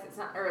complex, it's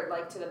not, or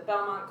like to the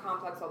Belmont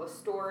complex, all the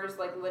stores,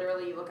 like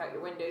literally you look out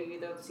your window, you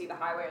either see the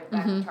highway or the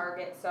back of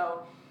Target,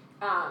 so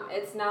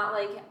it's not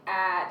like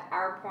at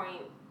our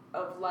point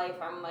of life,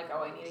 I'm like,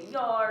 oh, I need a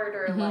yard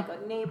or like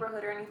a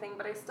neighborhood or anything,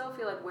 but I still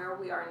feel like where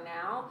we are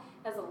now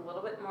has a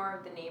little bit more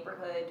of the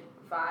neighborhood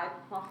vibe.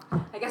 Well,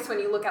 I guess when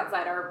you look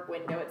outside our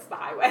window, it's the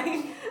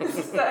highway.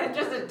 It's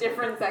just a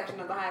different section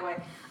of the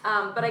highway.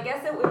 But I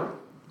guess it would,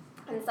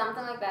 and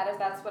something like that, if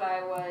that's what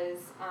I was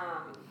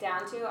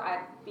down to,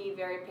 I'd be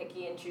very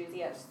picky and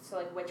choosy as to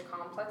like which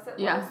complex it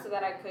was, so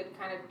that I could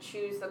kind of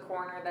choose the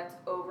corner that's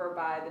over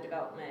by the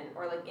development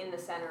or like in the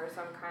center,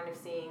 so I'm kind of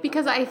seeing.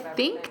 Because I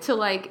think to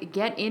like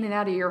get in and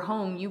out of your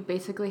home, you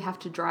basically have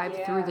to drive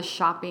through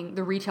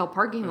the retail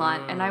parking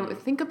lot, and I would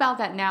think about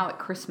that now at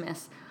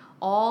Christmas.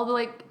 All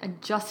the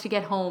just to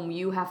get home,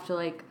 you have to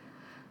like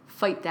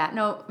fight that.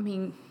 No, I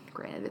mean,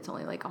 granted, it's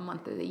only like a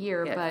month of the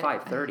year, but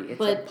at 5:30,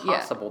 it's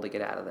impossible to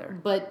get out of there.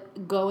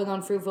 But going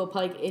on Fruitville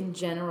Pike in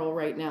general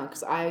right now,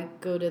 because I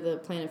go to the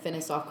Planet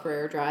Fitness off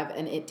Carrera Drive,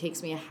 and it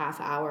takes me a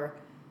half hour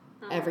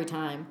every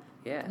time.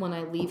 Yeah. When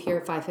I leave here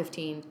at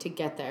 5:15 to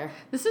get there.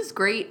 This is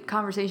great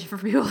conversation for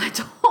people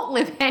that don't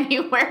live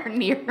anywhere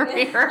near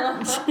here.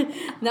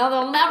 Now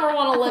they'll never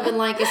want to live in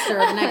Lancaster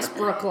or the next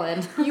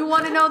Brooklyn. You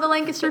want to know the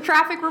Lancaster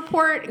traffic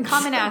report?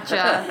 Coming at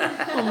ya.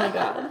 Oh my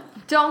God.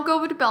 Don't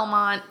go to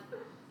Belmont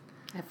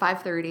at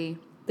 5:30.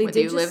 Whether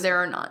you live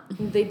there or not.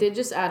 They did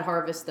just add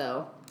Harvest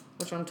though,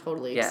 which I'm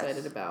totally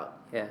excited about.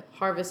 Yeah.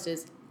 Harvest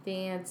is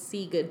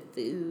fancy good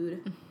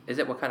food. Is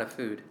it what kind of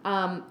food?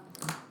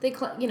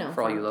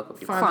 For all you local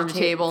people. Farm to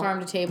table. Farm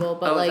to table,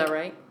 but is that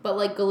right? But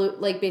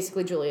like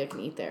basically Julia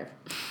can eat there,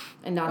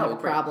 and not have a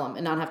problem,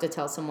 and not have to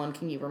tell someone,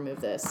 can you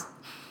remove this?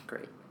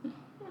 Great.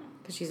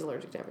 Because she's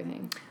allergic to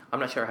everything. I'm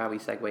not sure how we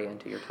segue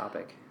into your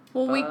topic.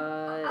 Well,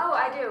 Oh,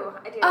 I do.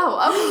 Oh,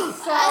 okay.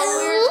 So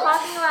we were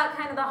talking about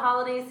kind of the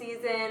holiday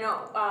season,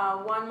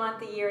 1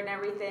 month a year and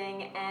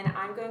everything, and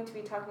I'm going to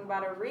be talking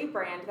about a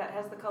rebrand that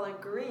has the color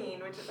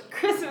green, which is a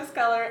Christmas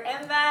color,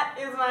 and that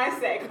is my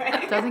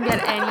segue. Doesn't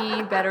get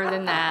any better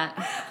than that.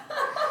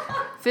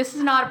 If this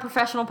is not a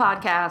professional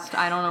podcast,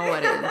 I don't know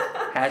what is.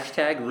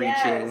 Hashtag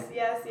reaching.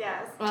 Yes.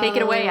 Take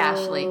it away,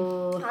 Ashley.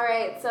 All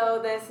right, so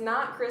this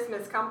not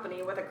Christmas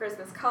company with a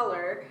Christmas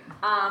color,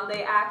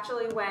 they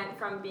actually went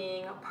from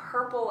being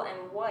purple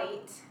and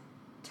white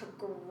to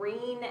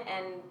green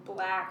and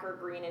black or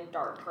green and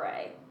dark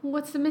gray.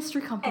 What's the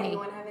mystery company?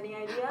 Anyone have any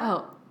idea?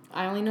 Oh,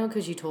 I only know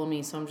because you told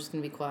me, so I'm just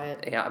going to be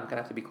quiet. Yeah, I'm going to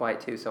have to be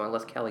quiet too, so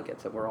unless Kelly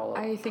gets it, we're all up.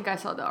 I think I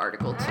saw the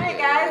article too. All right,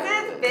 guys,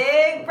 it's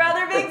Big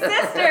Brother, Big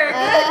Sister.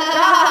 Good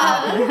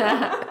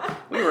job.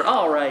 We were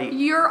all right.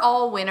 You're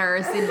all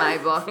winners in my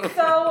book.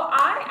 So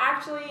I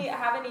actually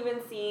haven't even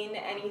seen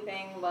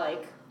anything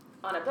like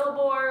on a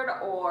billboard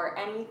or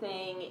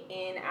anything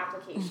in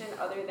application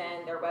other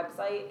than their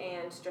website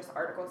and just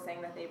articles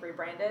saying that they've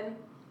rebranded.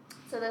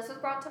 So this was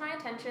brought to my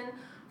attention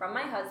from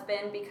my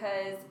husband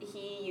because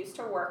he used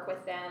to work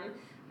with them.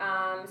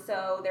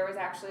 So there was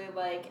actually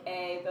like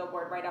a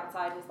billboard right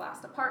outside his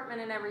last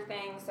apartment and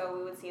everything. So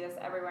we would see this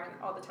everywhere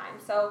and all the time.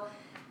 So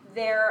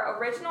their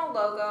original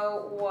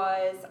logo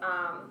was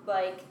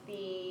like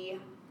the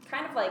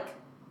kind of like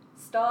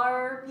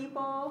star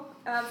people.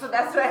 So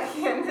that's what I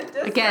can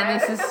describe. Again,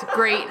 this is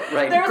great.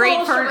 Right.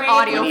 Great for an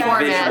audio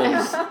format.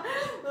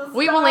 Visuals.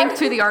 We will link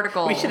to the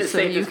article. We should have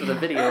saved this for the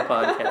video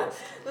podcast.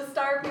 The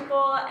star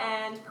people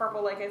and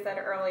purple, like I said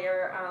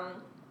earlier,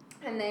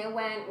 and they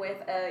went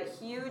with a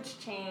huge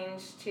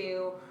change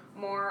to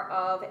more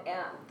of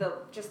the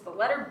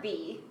letter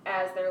B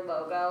as their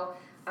logo.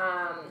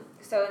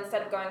 So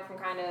instead of going from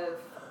kind of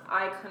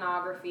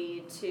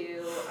iconography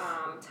to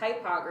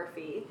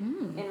typography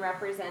in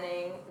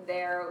representing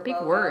their Big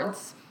logo.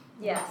 words.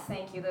 Yes,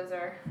 thank you. Those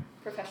are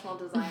professional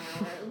designer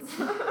words.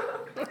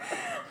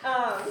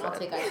 I'll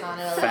take Icon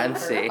at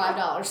Fancy. for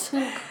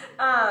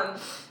 $5.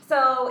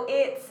 So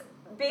it's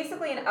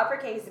basically an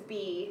uppercase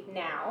B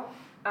now,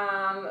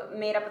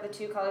 made up of the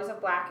two colors of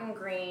black and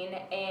green,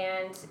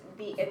 and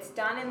it's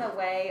done in the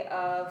way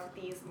of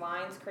these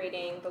lines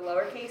creating the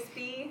lowercase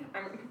b.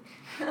 I'm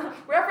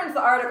reference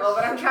the article,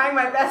 but I'm trying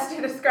my best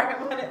to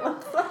describe what it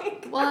looks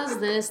like. Was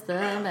this the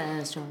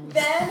best choice?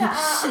 Then,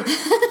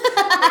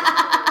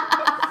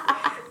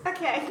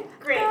 okay,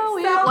 great. No,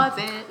 it So-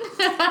 wasn't.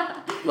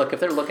 Look,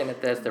 if they're looking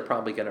at this, they're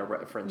probably going to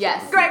reference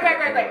Yes. it. Great.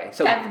 Anyway,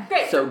 so,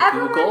 Great. so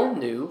Everyone- Google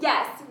knew.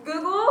 Yes,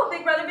 Google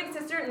Big Brother Big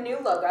Sister new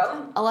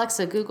logo.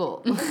 Alexa,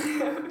 Google.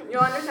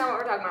 You'll understand what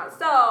we're talking about.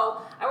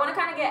 So, I want to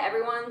kind of get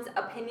everyone's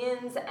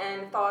opinions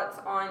and thoughts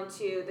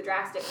onto the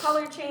drastic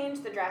color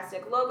change, the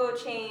drastic logo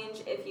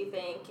change, if you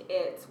think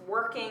it's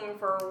working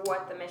for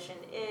what the mission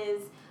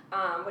is,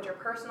 what your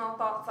personal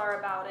thoughts are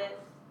about it,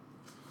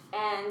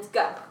 and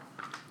go.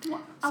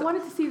 I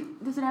wanted to see,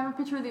 does it have a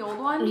picture of the old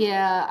one?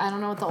 Yeah, I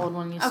don't know what the old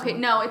one used to Okay, be.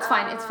 no, it's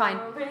fine, it's fine.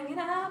 Bring it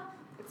up.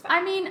 It's fine.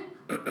 I mean,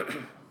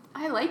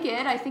 I like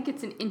it. I think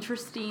it's an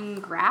interesting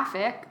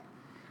graphic.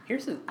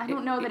 I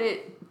don't know that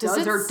it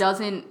does or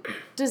doesn't.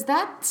 Does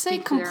that say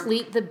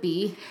complete the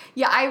bee?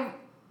 Yeah,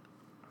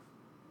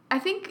 I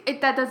think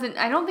that doesn't.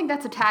 I don't think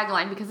that's a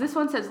tagline because this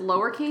one says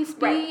lowercase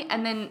b, Right.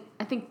 and then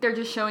I think they're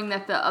just showing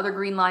that the other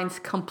green lines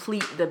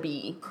complete the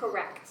b.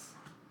 Correct.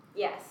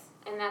 Yes,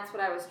 and that's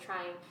what I was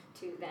trying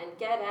to then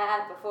get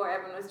at before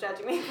everyone was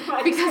judging me for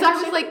my Because I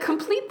was decision. like,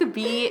 complete the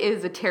b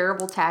is a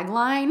terrible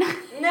tagline.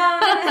 No.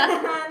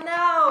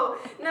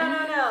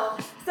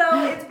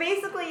 So it's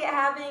basically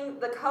having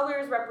the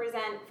colors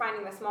represent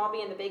finding the small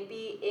b and the big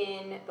B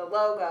in the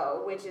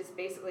logo, which is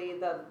basically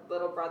the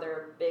little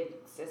brother, big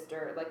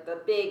sister, like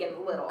the big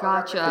and little. are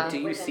Gotcha. But represented do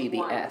you within see the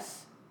one.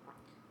 S?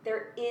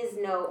 There is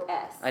no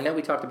S. I know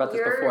we talked about this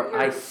You're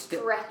before.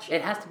 stretching.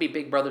 It has to be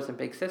Big Brothers and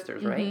Big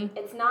Sisters, right?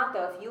 It's not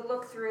though. If you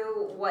look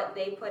through what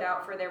they put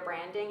out for their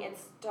branding,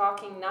 it's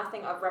talking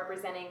nothing of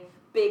representing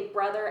Big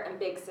Brother and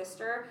Big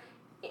Sister.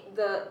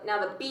 Now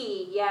the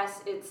B,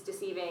 yes, it's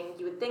deceiving.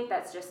 You would think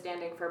that's just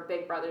standing for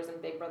Big Brothers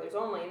and Big Brothers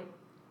only,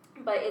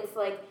 but it's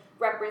like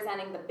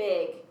representing the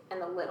big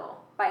and the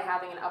little by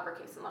having an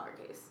uppercase and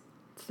lowercase.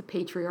 It's the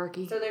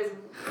patriarchy. So there's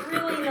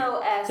really no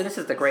S. So this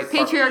is the great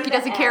part. Patriarchy The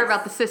doesn't care S.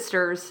 about the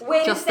sisters,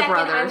 Wait just a second,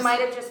 the brothers. I might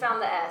have just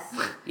found the S.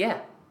 Yeah.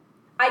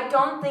 I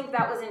don't think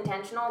that was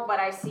intentional, but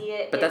I see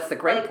it. But that's the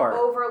great like part.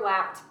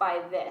 Overlapped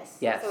by this.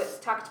 Yes. So it's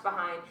tucked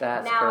behind.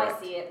 That's now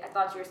correct. I see it. I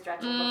thought you were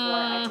stretching before.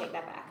 I take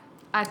that back.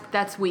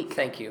 That's weak.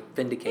 Thank you.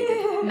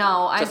 Vindicated.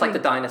 No, I Just like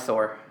think the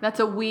dinosaur.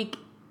 that's a weak.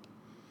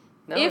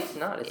 No, If- it's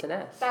not. It's an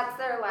S. That's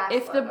their last.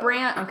 If the logo.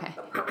 brand, okay.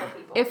 The purple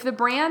people. If the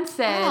brand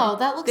said, Oh,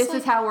 that looks this like-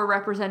 is how we're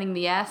representing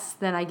the S,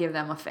 then I give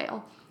them a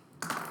fail.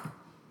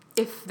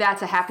 If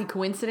that's a happy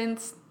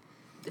coincidence,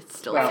 it's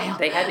still a Well, fail.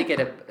 they had to get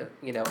a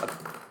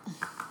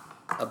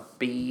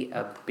B,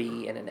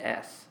 and an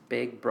S.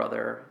 Big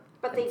Brother.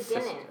 But they and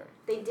didn't. Sister.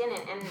 They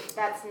didn't, and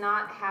that's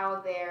not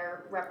how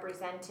they're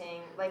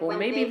representing. Like Well, when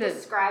maybe they the-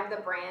 describe the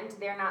brand,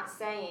 they're not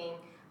saying,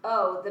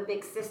 "Oh, the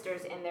big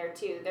sister's in there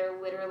too." They're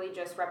literally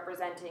just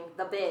representing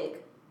the big,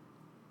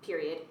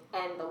 period,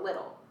 and the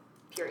little,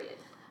 period.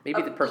 Maybe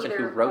of the person who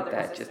either wrote brother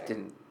or that just sister.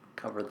 didn't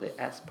cover the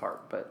S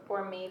part, but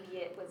Or maybe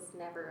it was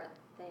never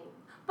a thing.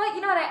 But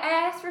you know what?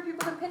 I asked for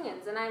people's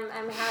opinions, and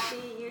I'm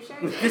happy you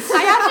shared it.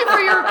 I asked you for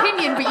your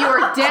opinion, but you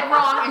were dead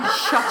wrong and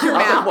shut your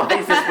mouth.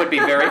 otherwise this would be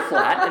very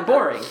flat and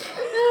boring.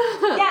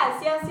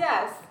 Yes.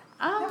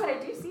 No, but I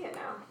do see it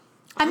now.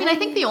 I mean, I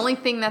think the only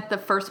thing that the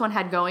first one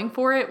had going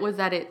for it was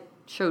that it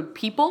showed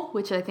people,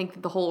 which I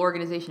think the whole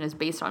organization is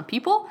based on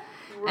people,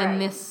 Right.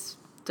 and this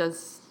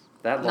does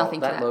That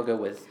nothing to that. logo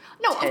was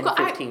No, of 10, course,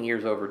 15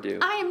 years overdue.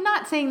 I am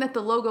not saying that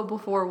the logo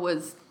before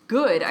was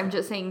good. I'm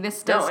just saying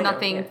this No, does I know,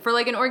 nothing yeah. for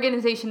like an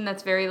organization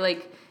that's very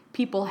like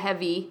people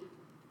heavy.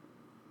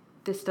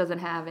 This doesn't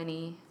have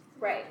any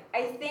Right.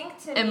 I think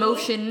to me,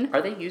 emotion.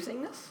 Are they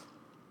using this?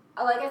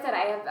 like I said,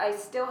 I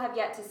still have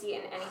yet to see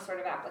it in any sort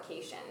of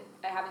application.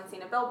 I haven't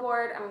seen a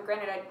billboard. I mean,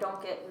 granted, I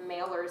don't get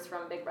mailers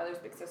from Big Brothers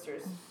Big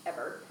Sisters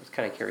ever. I was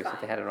kind of curious if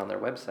they had it on their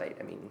website.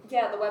 I mean,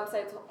 Yeah, the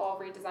website's all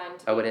redesigned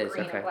to Oh, be it is?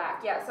 green Okay. and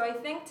black. Yeah, so I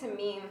think to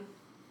me,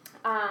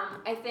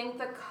 I think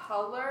the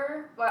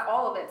color, well,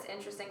 all of it's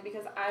interesting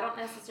because I don't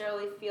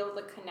necessarily feel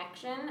the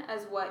connection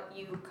as what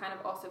you kind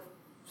of also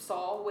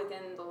saw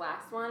within the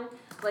last one.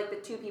 Like the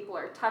two people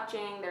are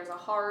touching, there's a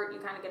heart, you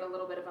kind of get a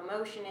little bit of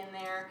emotion in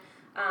there.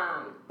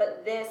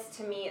 But this,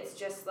 to me, it's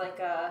just like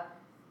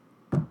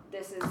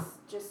this is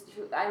just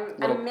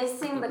I'm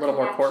missing the little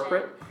more connection.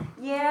 corporate?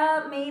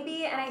 Yeah,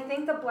 maybe, and I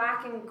think the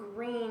black and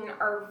green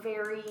are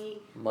very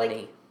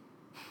money.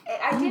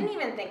 I didn't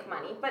even think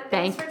money, but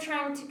Bank. thanks for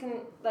trying to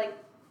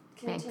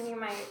continue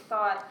my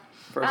thought.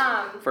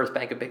 First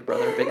bank of Big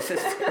Brother, Big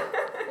Sister.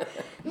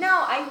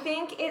 No, I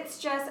think it's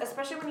just,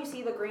 especially when you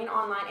see the green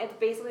online, it's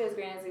basically as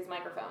green as these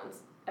microphones.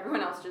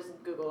 Everyone else just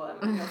Google them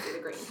and you'll see the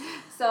green.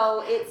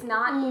 So it's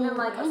not even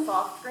like a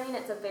soft green,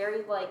 it's a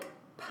very like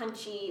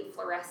punchy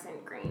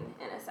fluorescent green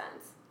in a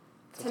sense.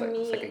 It's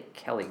like a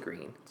Kelly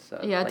green. So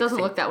Yeah, it like doesn't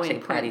St. look that way in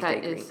St. print. Patty's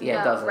That Day is- green.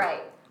 Yeah, it No, doesn't.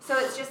 Right. So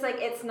it's just like,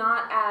 it's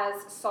not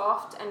as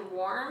soft and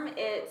warm,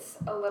 it's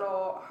a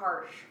little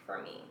harsh for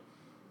me.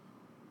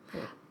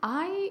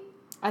 I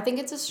I think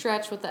it's a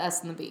stretch with the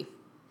S and the B.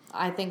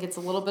 I think it's a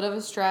little bit of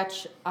a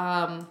stretch.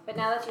 But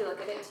now that you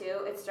look at it too,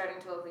 it's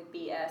starting to look like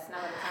BS now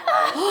that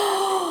I'm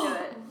kind of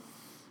into it.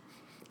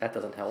 That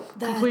doesn't help.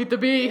 complete the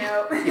B.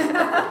 Nope.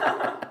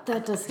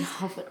 That doesn't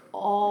help at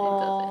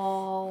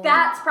all.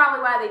 That's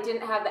probably why they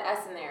didn't have the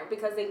S in there,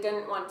 because they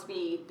didn't want to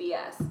be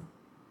BS.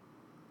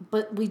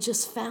 But we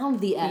just found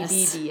the S.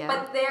 BBBS.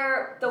 But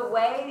the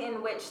way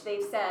in which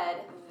they've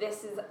said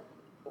this is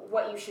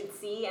what you should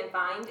see and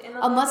find in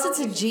the Unless logo. it's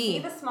a You should G. See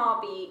the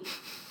small B.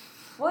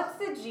 What's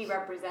the G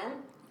represent?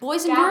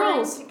 Boys and Gathering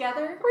girls.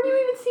 together. Where do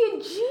you even see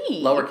a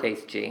G?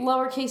 Lowercase g.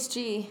 Lowercase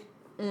g.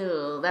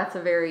 Ew, that's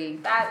a very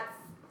That's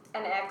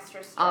an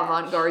extra stretch.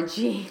 avant-garde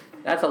G.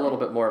 That's a little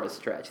bit more of a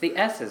stretch. The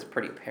S is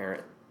pretty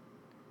apparent.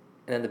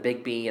 And then the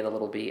big B and the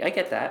little b. I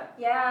get that.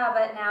 Yeah,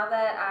 but now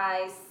that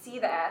I see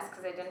the S,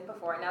 because I didn't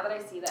before, now that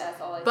I see the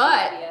S, all I see is the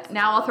But S.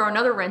 now I'll throw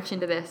another wrench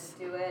into this.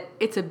 Do it.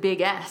 It's a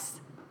big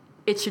S.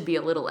 It should be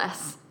a little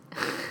s.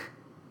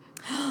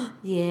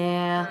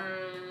 Yeah.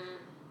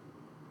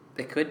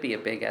 It could be a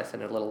big S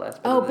and a little s.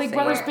 But Oh, they're the Big same.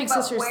 Brothers Where- Big but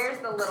Sisters. Where's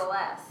the little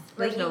S?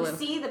 There's Like, no you limit.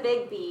 see the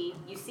big B,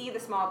 you see the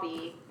small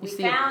B. We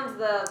see it. found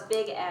the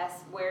big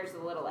S. Where's the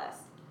little S?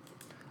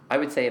 I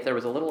would say if there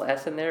was a little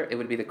S in there, it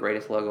would be the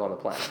greatest logo on the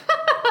planet.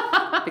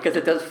 Because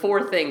it does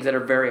 4 things that are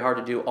very hard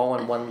to do all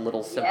in one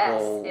little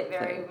simple Yes, it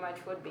very thing.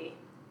 much would be.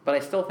 But I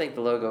still think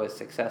the logo is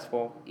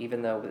successful,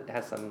 even though it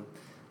has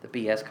the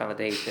BS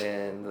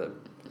connotation.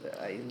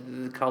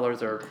 The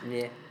colors are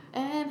meh.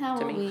 And how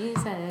To will me. we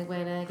segue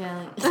to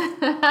Kelly?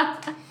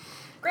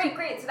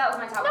 Great. So that was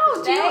my topic No,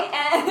 for do you- today.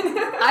 And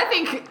I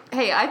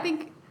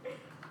think,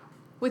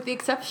 with the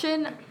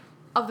exception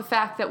of the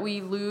fact that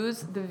we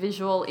lose the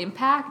visual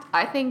impact,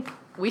 I think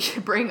we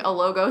should bring a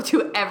logo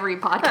to every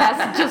podcast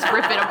and just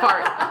rip it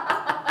apart.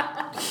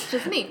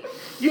 Just me.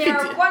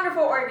 they're a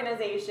wonderful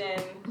organization.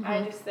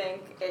 I just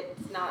think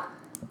it's not,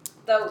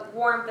 the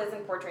warmth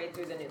isn't portrayed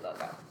through the new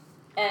logo.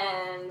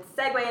 And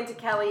segue into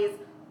Kelly's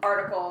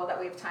article that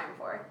we have time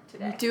for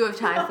today. We do have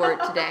time for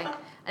it today.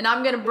 And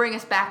I'm going to bring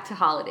us back to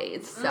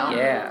holidays. So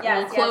Yeah.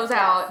 Yes, we'll close yes.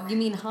 out. You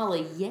mean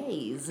holidays?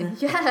 Yes. There's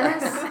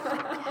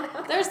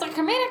the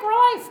comedic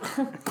relief.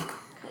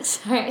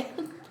 Sorry.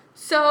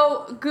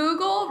 So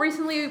Google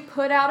recently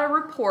put out a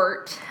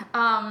report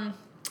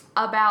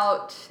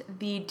about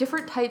the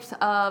different types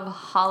of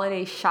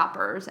holiday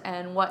shoppers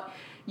and what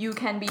you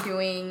can be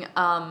doing,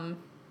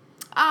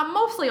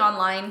 mostly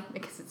online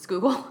because it's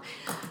Google,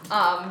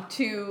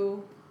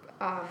 to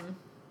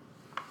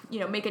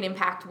make an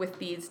impact with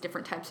these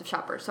different types of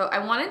shoppers. So I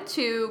wanted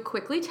to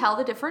quickly tell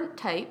the different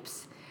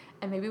types,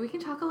 and maybe we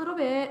can talk a little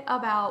bit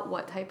about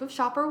what type of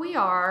shopper we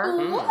are.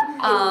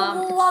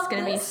 It's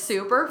going to be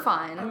super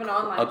fun. I'm an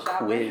online A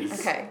shopper. quiz.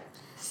 Okay.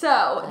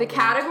 So the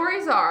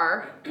categories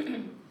are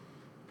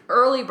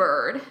early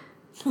bird,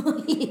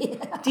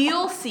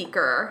 deal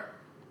seeker,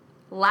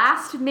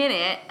 last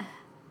minute,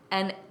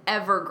 and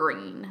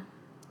evergreen.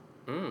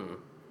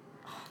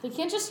 They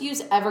can't just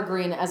use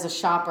Evergreen as a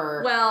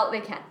shopper. Well,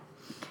 they can.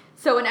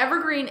 So an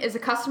evergreen is a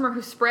customer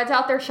who spreads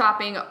out their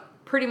shopping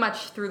pretty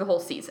much through the whole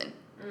season.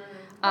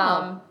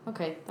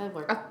 Okay, that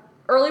works. A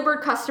early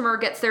bird customer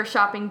gets their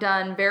shopping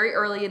done very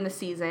early in the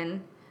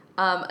season.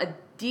 A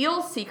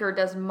deal seeker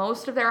does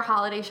most of their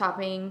holiday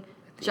shopping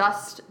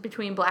just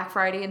between Black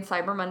Friday and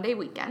Cyber Monday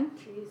weekend.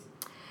 Jeez.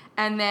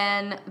 And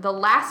then the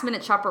last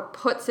minute shopper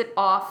puts it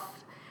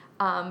off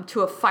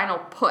to a final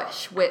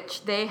push,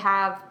 which they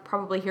have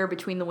probably here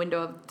between the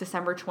window of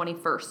December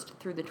 21st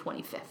through the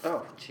 25th.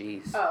 Oh,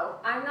 jeez. Oh,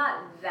 I'm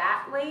not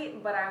that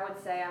late, but I would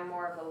say I'm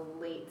more of a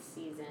late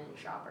season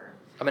shopper.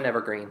 I'm an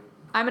evergreen.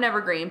 I'm an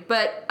evergreen,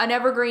 but an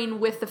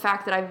evergreen with the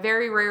fact that I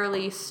very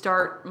rarely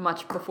start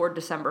much before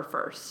December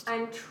 1st.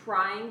 I'm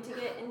trying to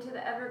get into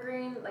the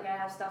evergreen. Like, I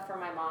have stuff for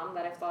my mom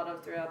that I've thought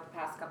of throughout the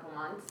past couple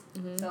months.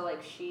 So,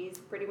 like, she's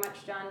pretty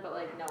much done, but,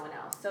 like, no one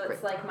else. So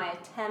it's, Great. like, my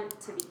attempt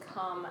to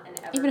become an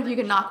evergreen. Even if you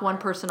can knock shopper. one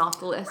person off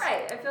the list.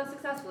 Right. I feel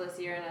successful this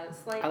year in a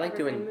slight I like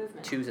evergreen doing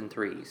movement. 2s and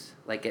 3s.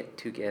 Like get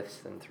 2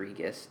 gifts and 3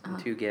 gifts and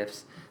 2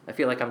 gifts. I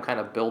feel like I'm kind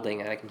of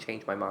building and I can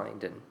change my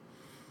mind, and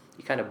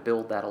you kind of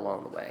build that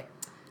along the way.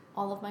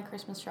 All of my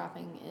Christmas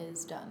shopping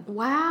is done.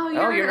 Wow,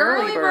 you're you're an an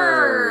early early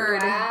bird.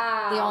 bird.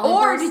 Wow. The only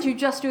Or person- did you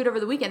just do it over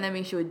the weekend? That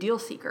makes you a deal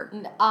seeker.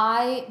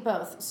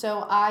 Both.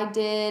 So I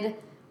did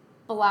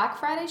Black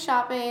Friday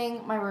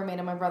shopping. My roommate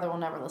and my brother will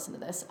never listen to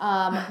this.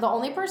 The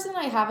only person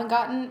I haven't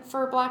gotten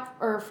for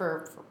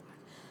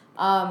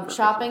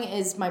shopping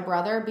is my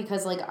brother,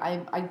 because like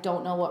I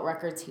don't know what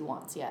records he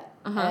wants yet,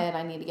 and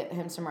I need to get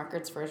him some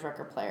records for his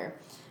record player.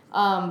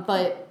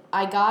 But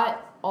I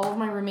got all of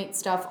my roommate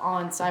stuff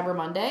on Cyber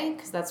Monday,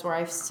 because that's where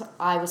I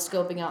was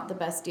scoping out the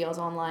best deals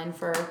online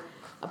for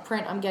a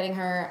print I'm getting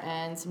her,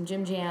 and some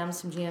Jim Jams,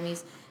 some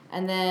jammies.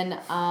 And then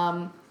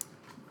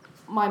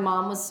my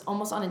mom was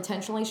almost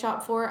unintentionally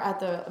shopped for at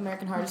the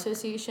American Heart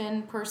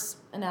Association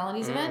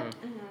personalities event.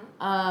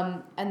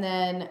 And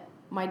then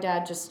my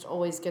dad just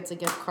always gets a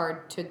gift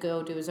card to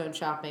go do his own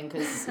shopping,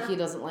 because he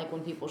doesn't like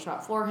when people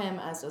shop for him,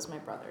 as does my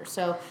brother.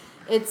 So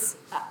it's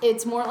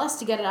more or less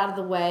to get it out of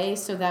the way,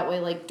 so that way,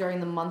 like, during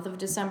the month of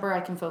December, I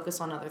can focus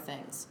on other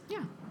things.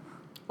 Yeah.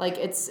 Like,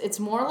 it's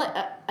more like,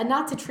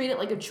 not to treat it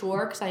like a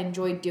chore, because I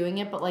enjoy doing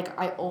it, but, like,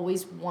 I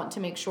always want to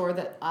make sure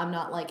that I'm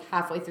not, like,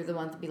 halfway through the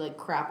month and be like,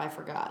 crap, I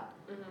forgot.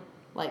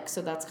 Like,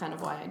 so that's kind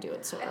of why I do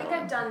it so I think early.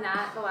 I've done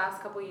that the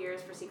last couple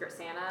years for Secret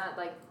Santa.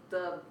 Like,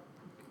 the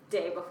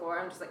day before,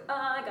 I'm just like, oh,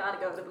 I gotta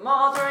go to the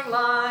mall during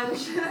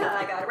lunch.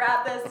 I gotta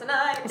wrap this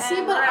tonight. See,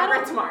 and but I remember it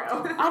don't-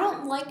 tomorrow. I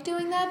don't like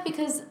doing that,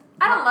 because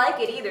I don't like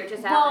it either. It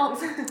just Well,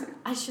 happens.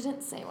 I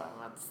shouldn't say what I'm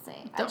about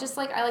to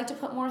say. I like to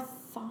put more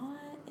thought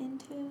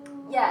into.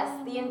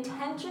 Yes, the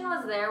intention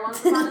was there once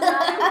upon a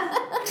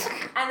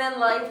time, and then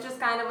life just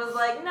kind of was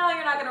like, no,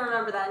 you're not going to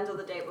remember that until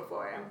the day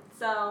before.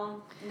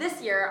 So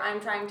this year, I'm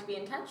trying to be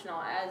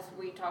intentional, as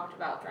we talked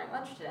about during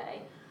lunch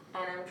today,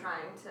 and I'm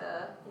trying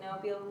to,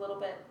 be a little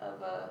bit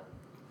of a...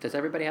 Does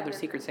everybody have their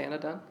Secret Santa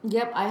done?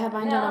 Yep, I had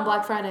mine done on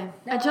Black Friday.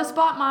 I just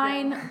bought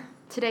mine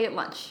today at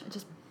lunch. I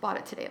just bought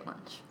it today at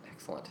lunch.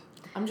 Excellent.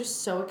 I'm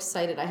just so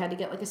excited. I had to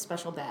get like a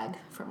special bag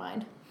for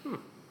mine.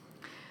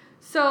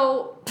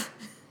 So,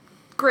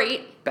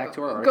 great. Back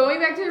to our article. Going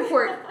back to the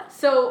report.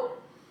 So,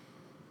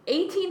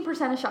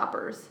 18% of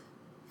shoppers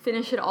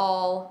finish it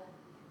all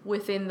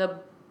within the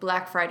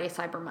Black Friday,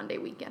 Cyber Monday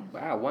weekend.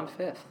 Wow,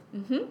 1/5.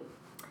 Mm-hmm.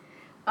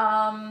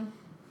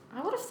 I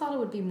would have thought it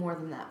would be more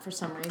than that for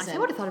some reason. I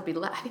would have thought it'd be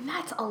less. I mean,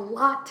 that's a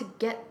lot to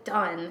get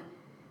done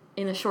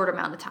in a short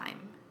amount of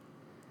time.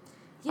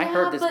 Yeah, I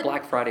heard this but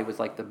Black Friday was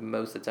like the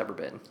most it's ever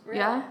been. Really?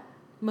 Yeah?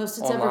 most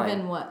it's ever Online.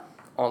 been what?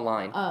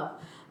 Online. Oh,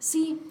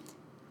 see,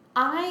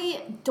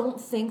 I don't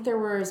think there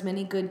were as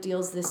many good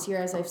deals this year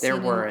as I've There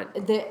seen weren't.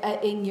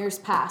 in years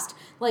past.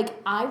 Like,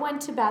 I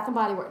went to Bath and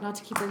Body Works, not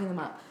to keep bringing them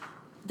up.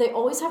 They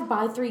always have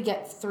buy 3,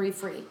 get 3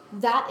 free.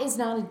 That is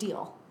not a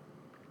deal.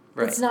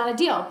 Right. It's not a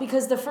deal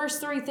because the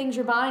first 3 things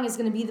you're buying is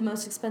going to be the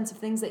most expensive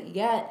things that you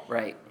get.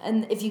 Right.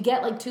 And if you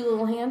get like 2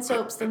 little hand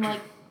soaps, then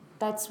like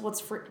that's what's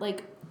free.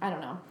 Like, I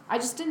don't know. I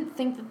just didn't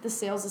think that the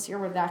sales this year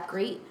were that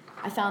great.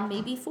 I found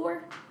maybe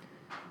 4,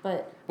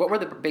 but What were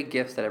the big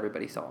gifts that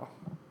everybody saw?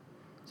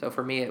 So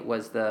for me, it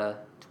was the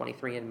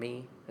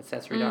 23andMe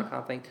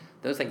Accessory.com thing.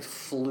 Those things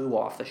flew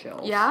off the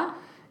shelves. Yeah?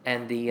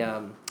 And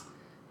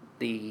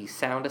the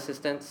sound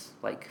assistants,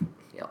 like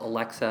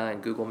Alexa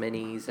and Google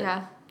Minis, and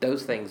Yeah.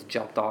 those things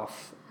jumped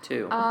off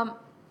too.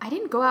 I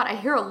didn't go out. I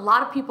hear a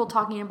lot of people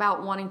talking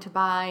about wanting to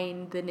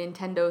buy the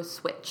Nintendo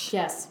Switch.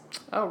 yes.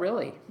 Oh,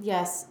 really?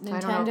 Yes, So I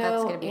don't know if that's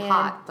Nintendo gonna be and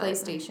hot, but-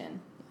 PlayStation.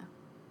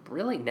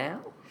 Really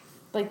now?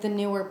 Like the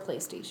newer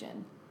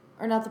PlayStation.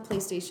 Or not the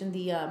PlayStation,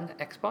 the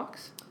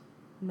Xbox?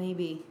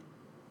 maybe.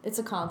 It's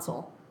a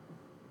console.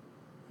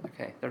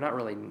 Okay, they're not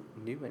really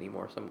new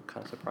anymore, so I'm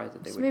kind of surprised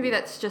that they So would. maybe be.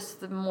 that's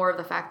just more of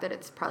the fact that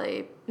it's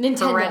probably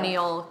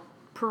Nintendo.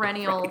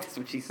 perennial Right, that's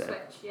what she said.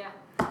 Switch, yeah.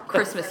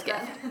 Christmas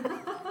gift.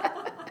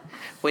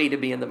 Way to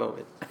be in the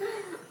moment.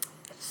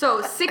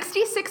 So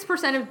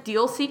 66% of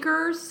deal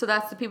seekers, so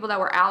that's the people that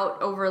were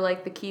out over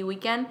like the key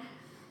weekend,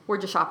 were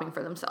just shopping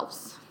for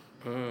themselves.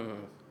 That's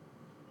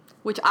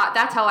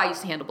how I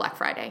used to handle Black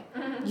Friday.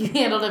 You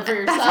handled it for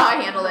yourself. That's how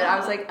I handled it. I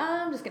was like,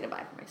 I'm just gonna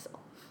buy for myself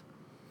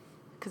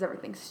because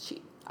everything's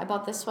cheap. I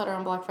bought this sweater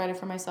on Black Friday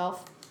for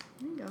myself.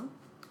 There you go.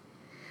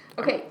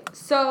 Okay,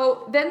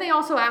 so then they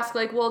also ask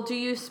like, well, do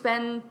you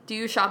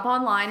shop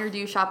online or do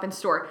you shop in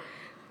store?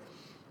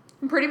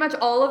 And pretty much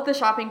all of the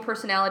shopping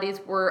personalities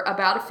were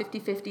about a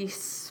 50-50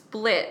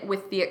 split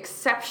with the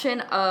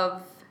exception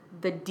of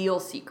the deal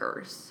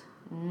seekers.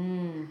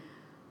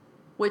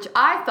 Which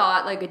I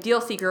thought like a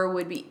deal seeker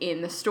would be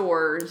in the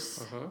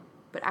stores.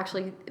 But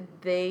actually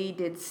they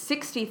did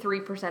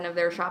 63% of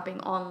their shopping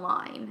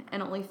online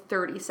and only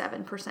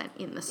 37%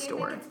 in the Do you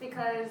store. think it's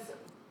because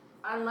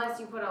unless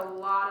you put a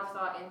lot of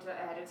thought into it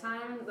ahead of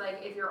time, like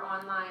if you're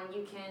online,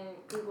 you can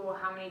Google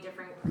how many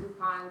different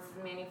coupons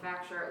the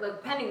manufacturer,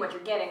 like depending what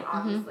you're getting,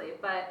 obviously,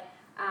 but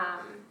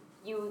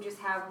you just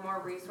have more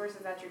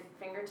resources at your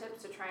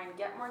fingertips to try and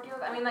get more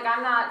deals. I mean, like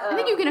I'm not. I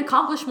think you can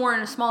accomplish more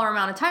in a smaller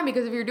amount of time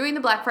because if you're doing the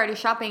Black Friday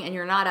shopping and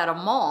you're not at a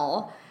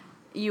mall,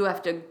 you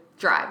have to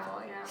drive,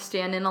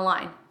 stand in a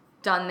line,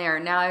 done there.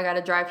 Now I got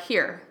to drive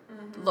here.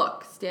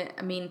 Look,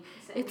 I mean,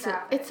 it's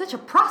such a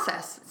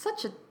process. It's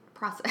such a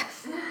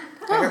process.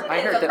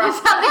 I heard You that.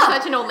 sound like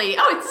such an old lady.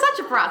 Oh, it's such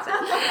a process.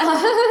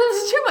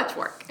 It's too much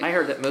work. I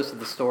heard that most of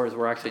the stores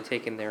were actually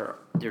taking their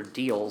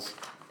deals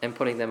and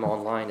putting them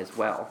online as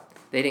well.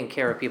 They didn't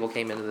care if people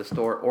came into the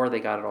store or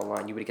they got it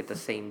online. You would get the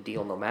same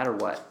deal no matter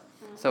what.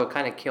 So it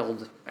kind of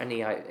killed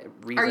any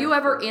reason. Are you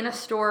ever in a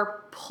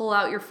store, pull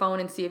out your phone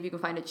and see if you can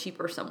find it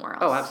cheaper somewhere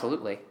else? Oh,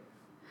 absolutely.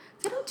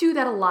 I don't do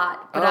that a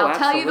lot, but Oh, I'll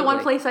tell you the one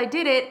absolutely. place I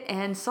did it,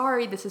 and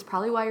sorry, this is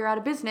probably why you're out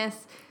of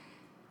business.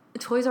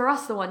 Toys R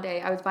Us the one day.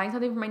 I was buying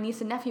something for my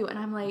niece and nephew, and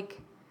I'm like,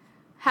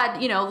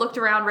 looked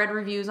around, read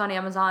reviews on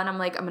Amazon. I'm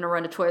like, I'm going to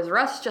run to Toys R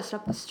Us just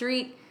up the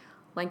street.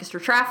 Lancaster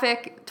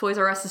traffic. Toys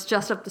R Us is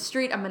just up the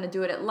street. I'm going to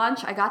do it at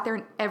lunch. I got there,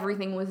 and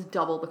everything was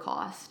double the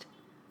cost.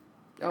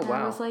 Oh, And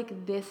wow. I was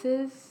like, this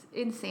is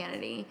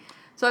insanity.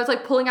 So I was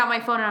like pulling out my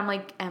phone, and I'm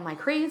like, am I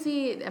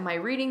crazy? Am I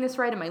reading this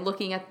right? Am I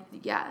looking at...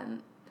 Yeah.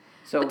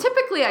 So But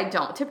typically, I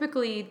don't.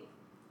 Typically...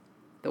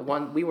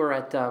 we were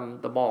at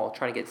the mall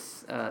trying to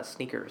get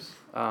sneakers,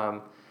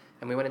 and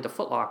we went into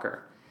Foot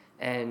Locker,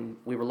 and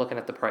we were looking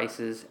at the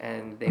prices,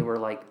 and they were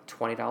like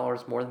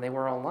 $20 more than they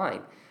were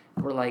online.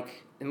 We're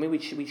like, and we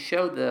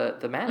showed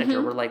the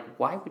manager. We're like,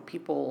 why would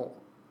people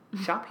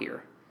shop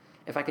here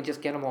if I could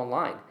just get them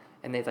online?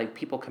 And they like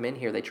people come in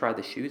here, they try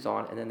the shoes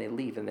on, and then they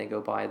leave and they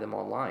go buy them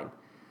online.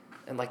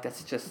 And like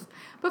that's just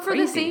But for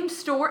crazy. the same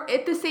store,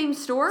 at the same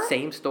store?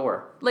 Same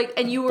store. Like,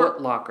 and you were...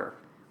 Foot Locker.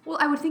 Well,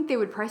 I would think they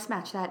would price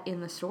match that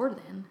in the store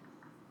then.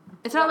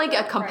 It's not like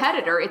a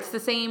competitor. It's the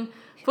same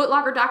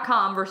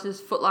footlocker.com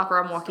versus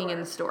Footlocker I'm walking in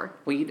the store.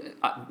 Well,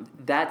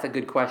 that's a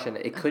good question.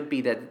 It could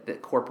be that the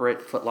corporate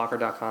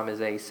footlocker.com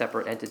is a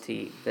separate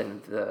entity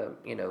than the,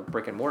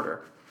 brick and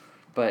mortar.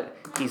 But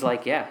he's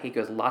like, yeah, he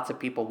goes, lots of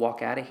people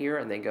walk out of here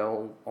and they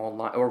go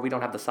online, or we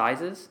don't have the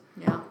sizes.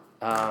 Yeah.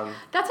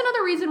 That's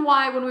another reason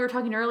why when we were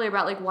talking earlier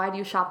about like why do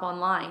you shop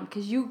online?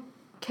 Because you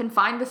can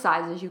find the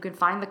sizes, you can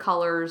find the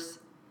colors.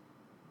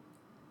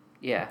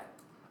 Yeah.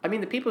 I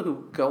mean, the people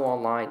who go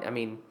online, I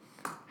mean,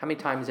 how many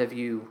times have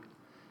you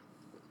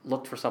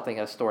looked for something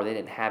at a store, they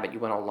didn't have it, you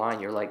went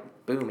online, you're like,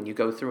 boom, and you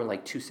go through in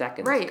like 2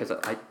 seconds. Right. Because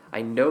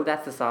I know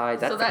that's the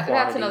size, that's the quantity.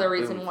 That's another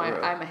reason boom, why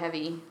through. I'm a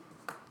heavy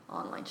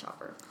online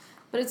shopper.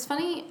 But it's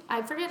funny,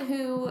 I forget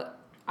who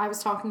I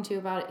was talking to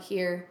about it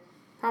here,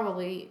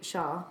 probably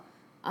Shaw.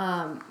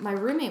 My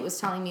roommate was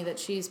telling me that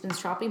she's been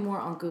shopping more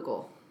on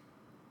Google,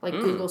 like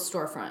Google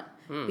storefront,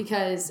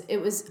 because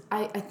it was,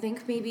 I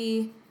think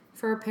maybe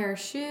for a pair of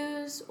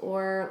shoes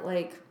or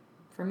like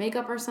for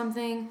makeup or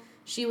something,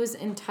 she was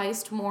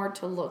enticed more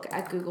to look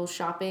at Google's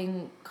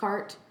shopping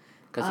cart.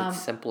 Because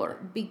it's simpler.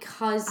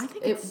 Because I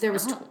think there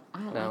was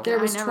there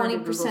was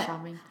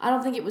 20%. I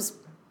don't think it was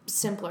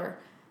simpler.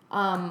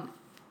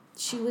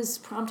 She was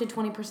prompted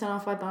 20%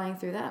 off by buying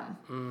through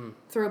them.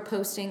 Through a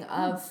posting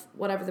of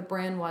whatever the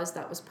brand was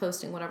that was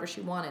posting whatever she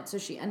wanted. So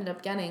she ended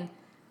up getting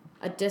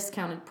a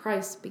discounted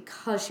price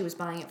because she was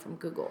buying it from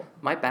Google.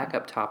 My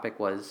backup topic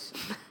was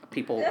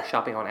people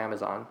shopping on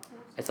Amazon.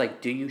 It's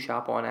like, do you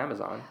shop on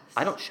Amazon?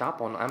 I don't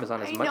shop on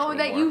Amazon as much anymore. I know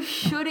that you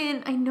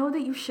shouldn't. I know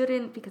that you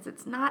shouldn't because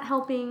it's not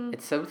helping.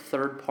 It's so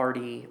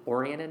third-party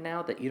oriented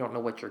now that you don't know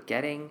what you're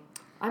getting.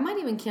 I might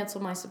even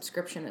cancel my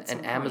subscription at some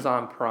point. And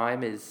Amazon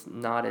Prime is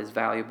not as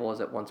valuable as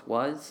it once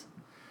was.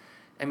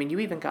 I mean, you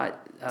even got...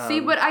 See,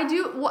 but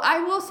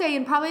I will say,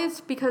 and probably it's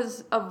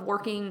because of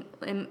working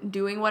and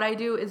doing what I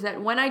do, is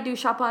that when I do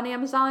shop on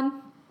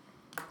Amazon,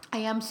 I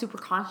am super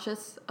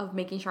conscious of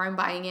making sure I'm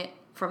buying it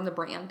from the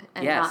brand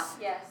and not.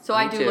 Yes. So Me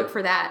I do too. look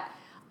for that.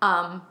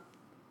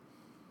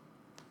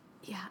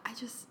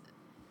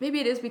 Maybe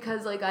it is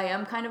because like I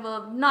am kind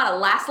of not a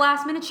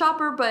last minute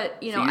shopper, but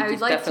So I would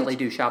like definitely to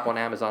do shop on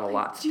Amazon a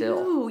lot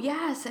still.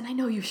 Yes, and I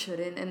know you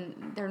shouldn't,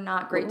 and they're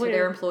not great to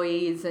their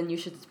employees, and you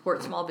should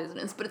support small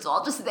business, but it's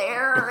all just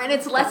there, and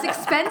it's less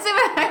expensive.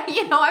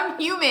 I'm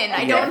human.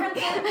 I don't.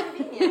 Difference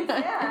in convenience,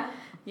 yeah.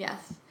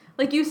 Yes,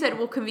 like you said,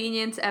 will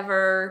convenience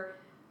ever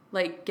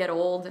like get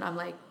old? And I'm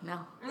like, no.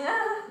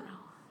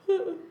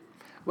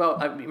 Well,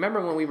 I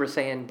remember when we were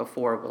saying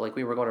before, like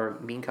we were going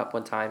to Mean Cup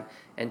one time,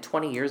 and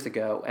 20 years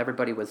ago,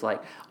 everybody was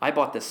like, I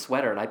bought this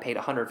sweater and I paid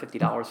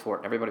 $150 for it,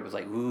 and everybody was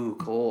like, ooh,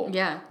 cool.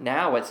 Yeah.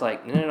 Now it's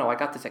like, no, I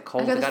got this at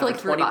Kohl's. I got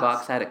it for $20.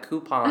 I had a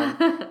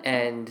coupon,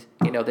 and,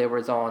 there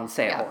was on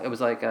sale. Yeah. It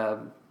was like,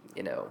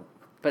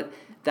 but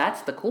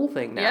that's the cool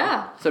thing now.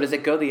 Yeah. So does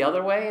it go the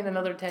other way in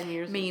another 10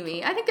 years?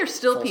 Maybe. I think there's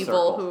still Full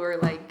people circle. who are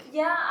like...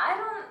 Yeah, I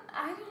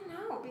don't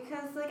know,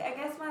 because, like, I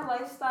guess my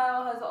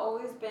lifestyle has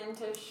always been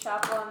to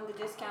shop on the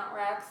discount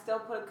rack, still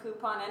put a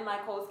coupon in my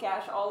Kohl's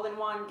Cash all in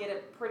one, get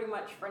it pretty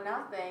much for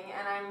nothing,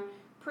 and I'm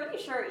pretty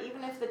sure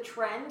even if the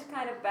trend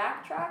kind of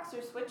backtracks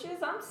or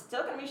switches, I'm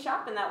still going to be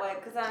shopping that way,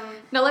 because I'm...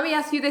 Now, let me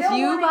ask you this. Still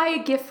You wanting- buy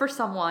a gift for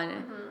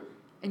someone,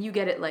 and you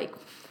get it, like,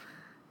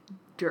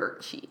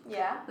 dirt cheap.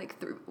 Yeah. Like,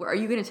 are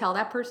you going to tell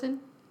that person?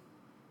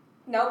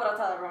 No, but I'll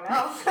tell everyone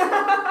else.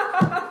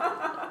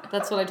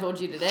 That's what I told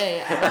you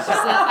today.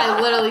 I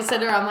literally said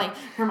to her, I'm like,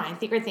 Hermione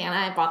Secret Santa,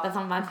 I bought this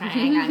on my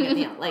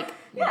Prime. Like,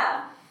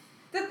 Yeah.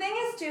 The thing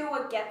is, too,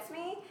 what gets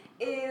me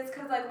is,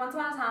 because, like, once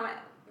upon a time,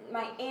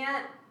 my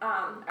aunt,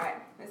 alright,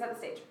 let me set the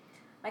stage.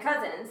 My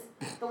cousins,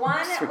 the one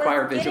Does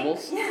require was getting,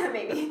 visuals? yeah,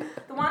 maybe.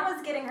 The one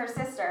was getting her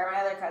sister, my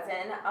other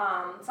cousin,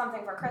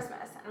 something for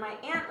Christmas. And my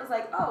aunt was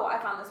like, oh, I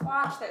found this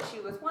watch that she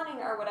was wanting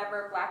or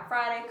whatever, Black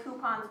Friday,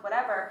 coupons,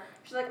 whatever.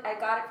 She's like, I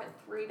got it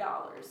for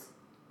 $3.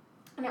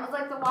 And it was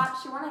like the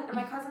watch she wanted. And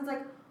my cousin's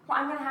like, well,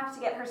 I'm going to have to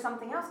get her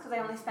something else because I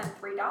only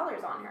spent $3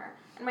 on her.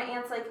 And my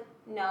aunt's like,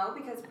 no,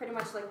 because pretty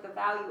much like the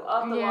value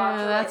of the watch.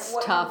 Or, that's like,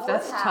 what tough. you would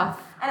That's have.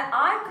 tough. And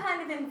I'm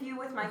kind of in view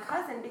with my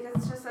cousin because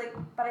it's just like,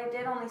 but I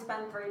did only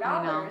spend $3.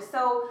 I know.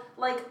 So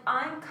like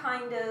I'm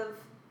kind of,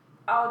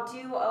 I'll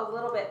do a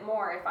little bit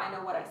more if I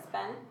know what I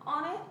spent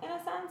on it in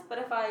a sense. But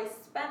if I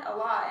spent a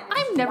lot, and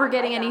it's I'm never one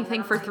getting item, anything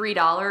then for I'm like,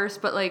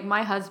 $3, but like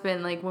my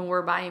husband, like when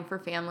we're buying for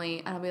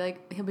family, and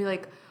he'll be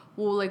like,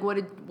 well, like what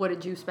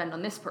did you spend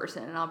on this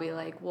person? And I'll be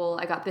like, well,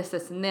 I got this,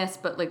 and this,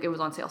 but like it was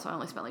on sale, so I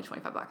only spent like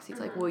 $25. He's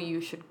like, well, you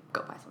should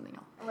go buy something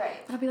else. Right.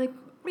 And I'll be like,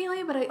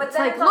 really? But it's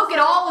then like, it's look at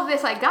also- all of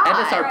this I got.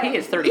 MSRP Right.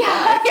 is $35.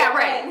 Yeah,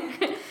 right.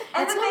 And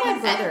That's the how thing my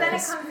is, and brother then it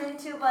is. comes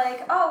into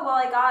like, oh, well,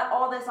 I got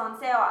all this on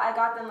sale. I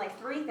got them like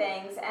 3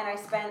 things, and I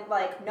spent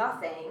like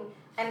nothing.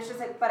 And it's just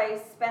like, but I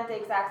spent the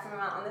exact same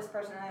amount on this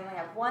person, and I only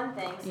have 1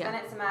 thing. So Yeah.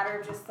 then it's a matter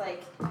of just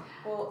like,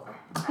 Well,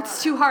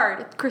 It's too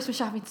hard. Christmas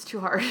shopping's too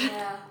hard.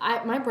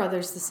 Yeah. My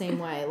brother's the same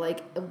way.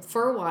 Like,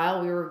 for a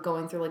while, we were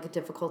going through, like, a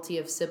difficulty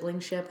of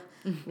siblingship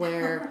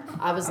where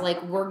I was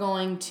like, we're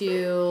going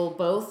to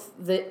both,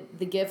 the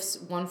gifts,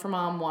 one for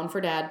mom, one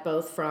for dad,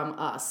 both from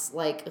us.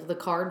 Like, the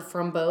card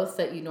from both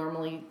that you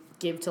normally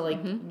give to, like,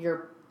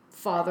 your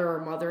father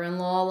or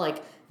mother-in-law,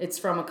 like, it's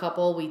from a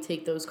couple. We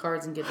take those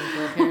cards and give them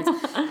to our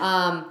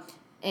parents.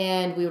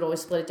 And we would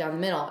always split it down the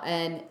middle.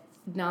 And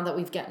now that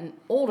we've gotten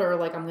older,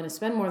 like, I'm going to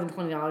spend more than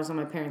 $20 on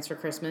my parents for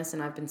Christmas,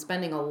 and I've been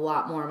spending a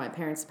lot more on my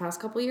parents the past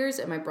couple of years,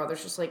 and my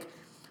brother's just like,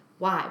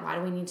 why? Why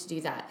do we need to do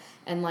that?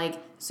 And, like,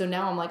 so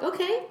now I'm like,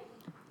 okay,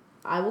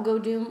 I will go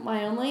do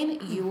my own lane,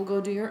 you will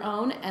go do your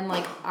own, and,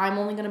 like, I'm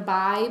only going to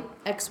buy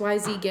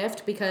XYZ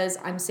gift because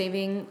I'm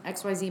saving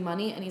XYZ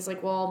money. And he's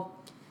like, well,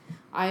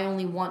 I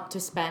only want to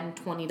spend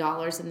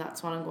 $20, and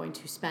that's what I'm going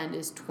to spend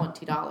is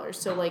 $20.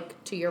 So,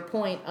 like, to your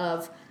point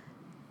of,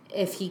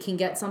 if he can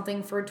get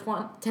something for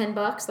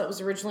 $10 that was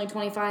originally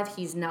 $25,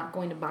 he's not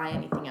going to buy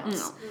anything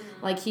else. No.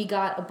 Like, he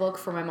got a book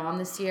for my mom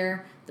this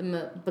year,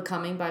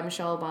 Becoming by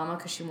Michelle Obama,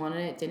 because she wanted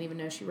it, didn't even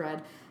know she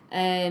read.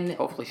 And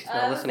Hopefully she's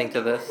not listening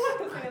to this.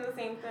 Listening to the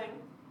same thing.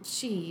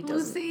 she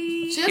doesn't.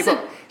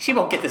 Lucy. She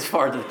won't get this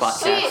far into the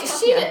podcast.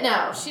 She didn't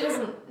know. She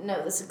doesn't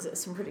know this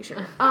exists, I'm pretty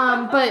sure.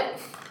 But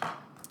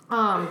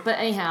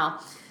anyhow,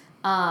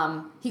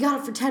 he got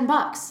it for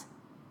 $10.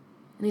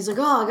 And he's like,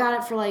 oh, I got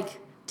it for like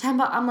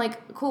 $10. I'm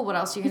like, cool, what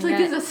else are you He's gonna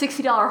like, get? this is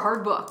a $60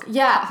 hard book.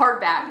 Yeah.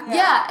 Hardback.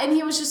 Yeah, and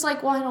he was just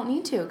like, well, I don't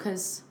need to,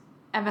 because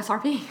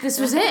MSRP. this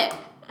was it.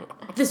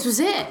 This was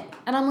it.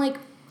 And I'm like,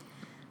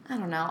 I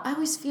don't know. I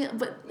always feel,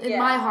 but in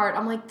my heart,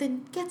 I'm like,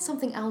 then get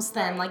something else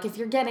then. Like, if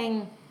you're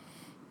getting,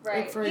 Right.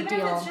 like, for a Even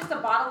deal. if it's just a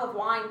bottle of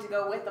wine to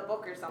go with the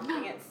book or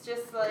something, it's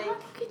just like,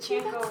 Look at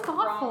you, can't go that's wrong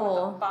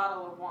thoughtful. with a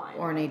bottle of wine.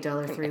 Or an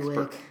 $8 free Expert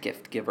wig.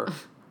 gift giver. Oh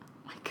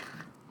my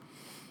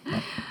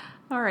God.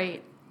 All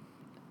right.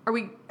 Are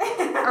we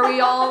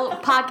all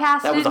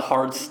podcasted? That was a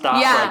hard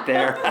stop Yeah. right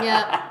there.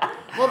 Yep.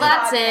 Well,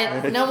 that's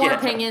it. No more Yeah.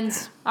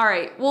 opinions. All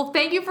right. Well,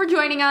 thank you for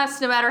joining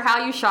us, no matter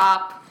how you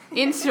shop,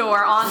 in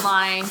store,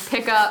 online,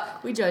 pick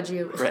up, We judge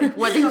you. Right.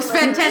 whether you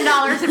spend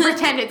 $10 and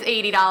pretend it's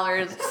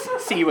 $80.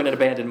 See you in an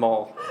abandoned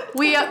mall.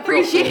 We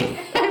appreciate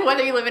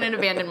whether you live in an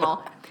abandoned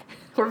mall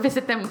or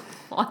visit them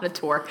on a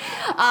tour.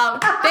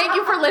 Thank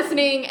you for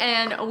listening,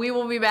 and we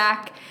will be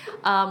back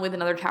with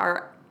another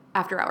Tower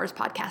After Hours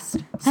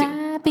podcast soon.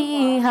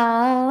 Happy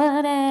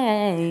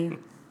holiday.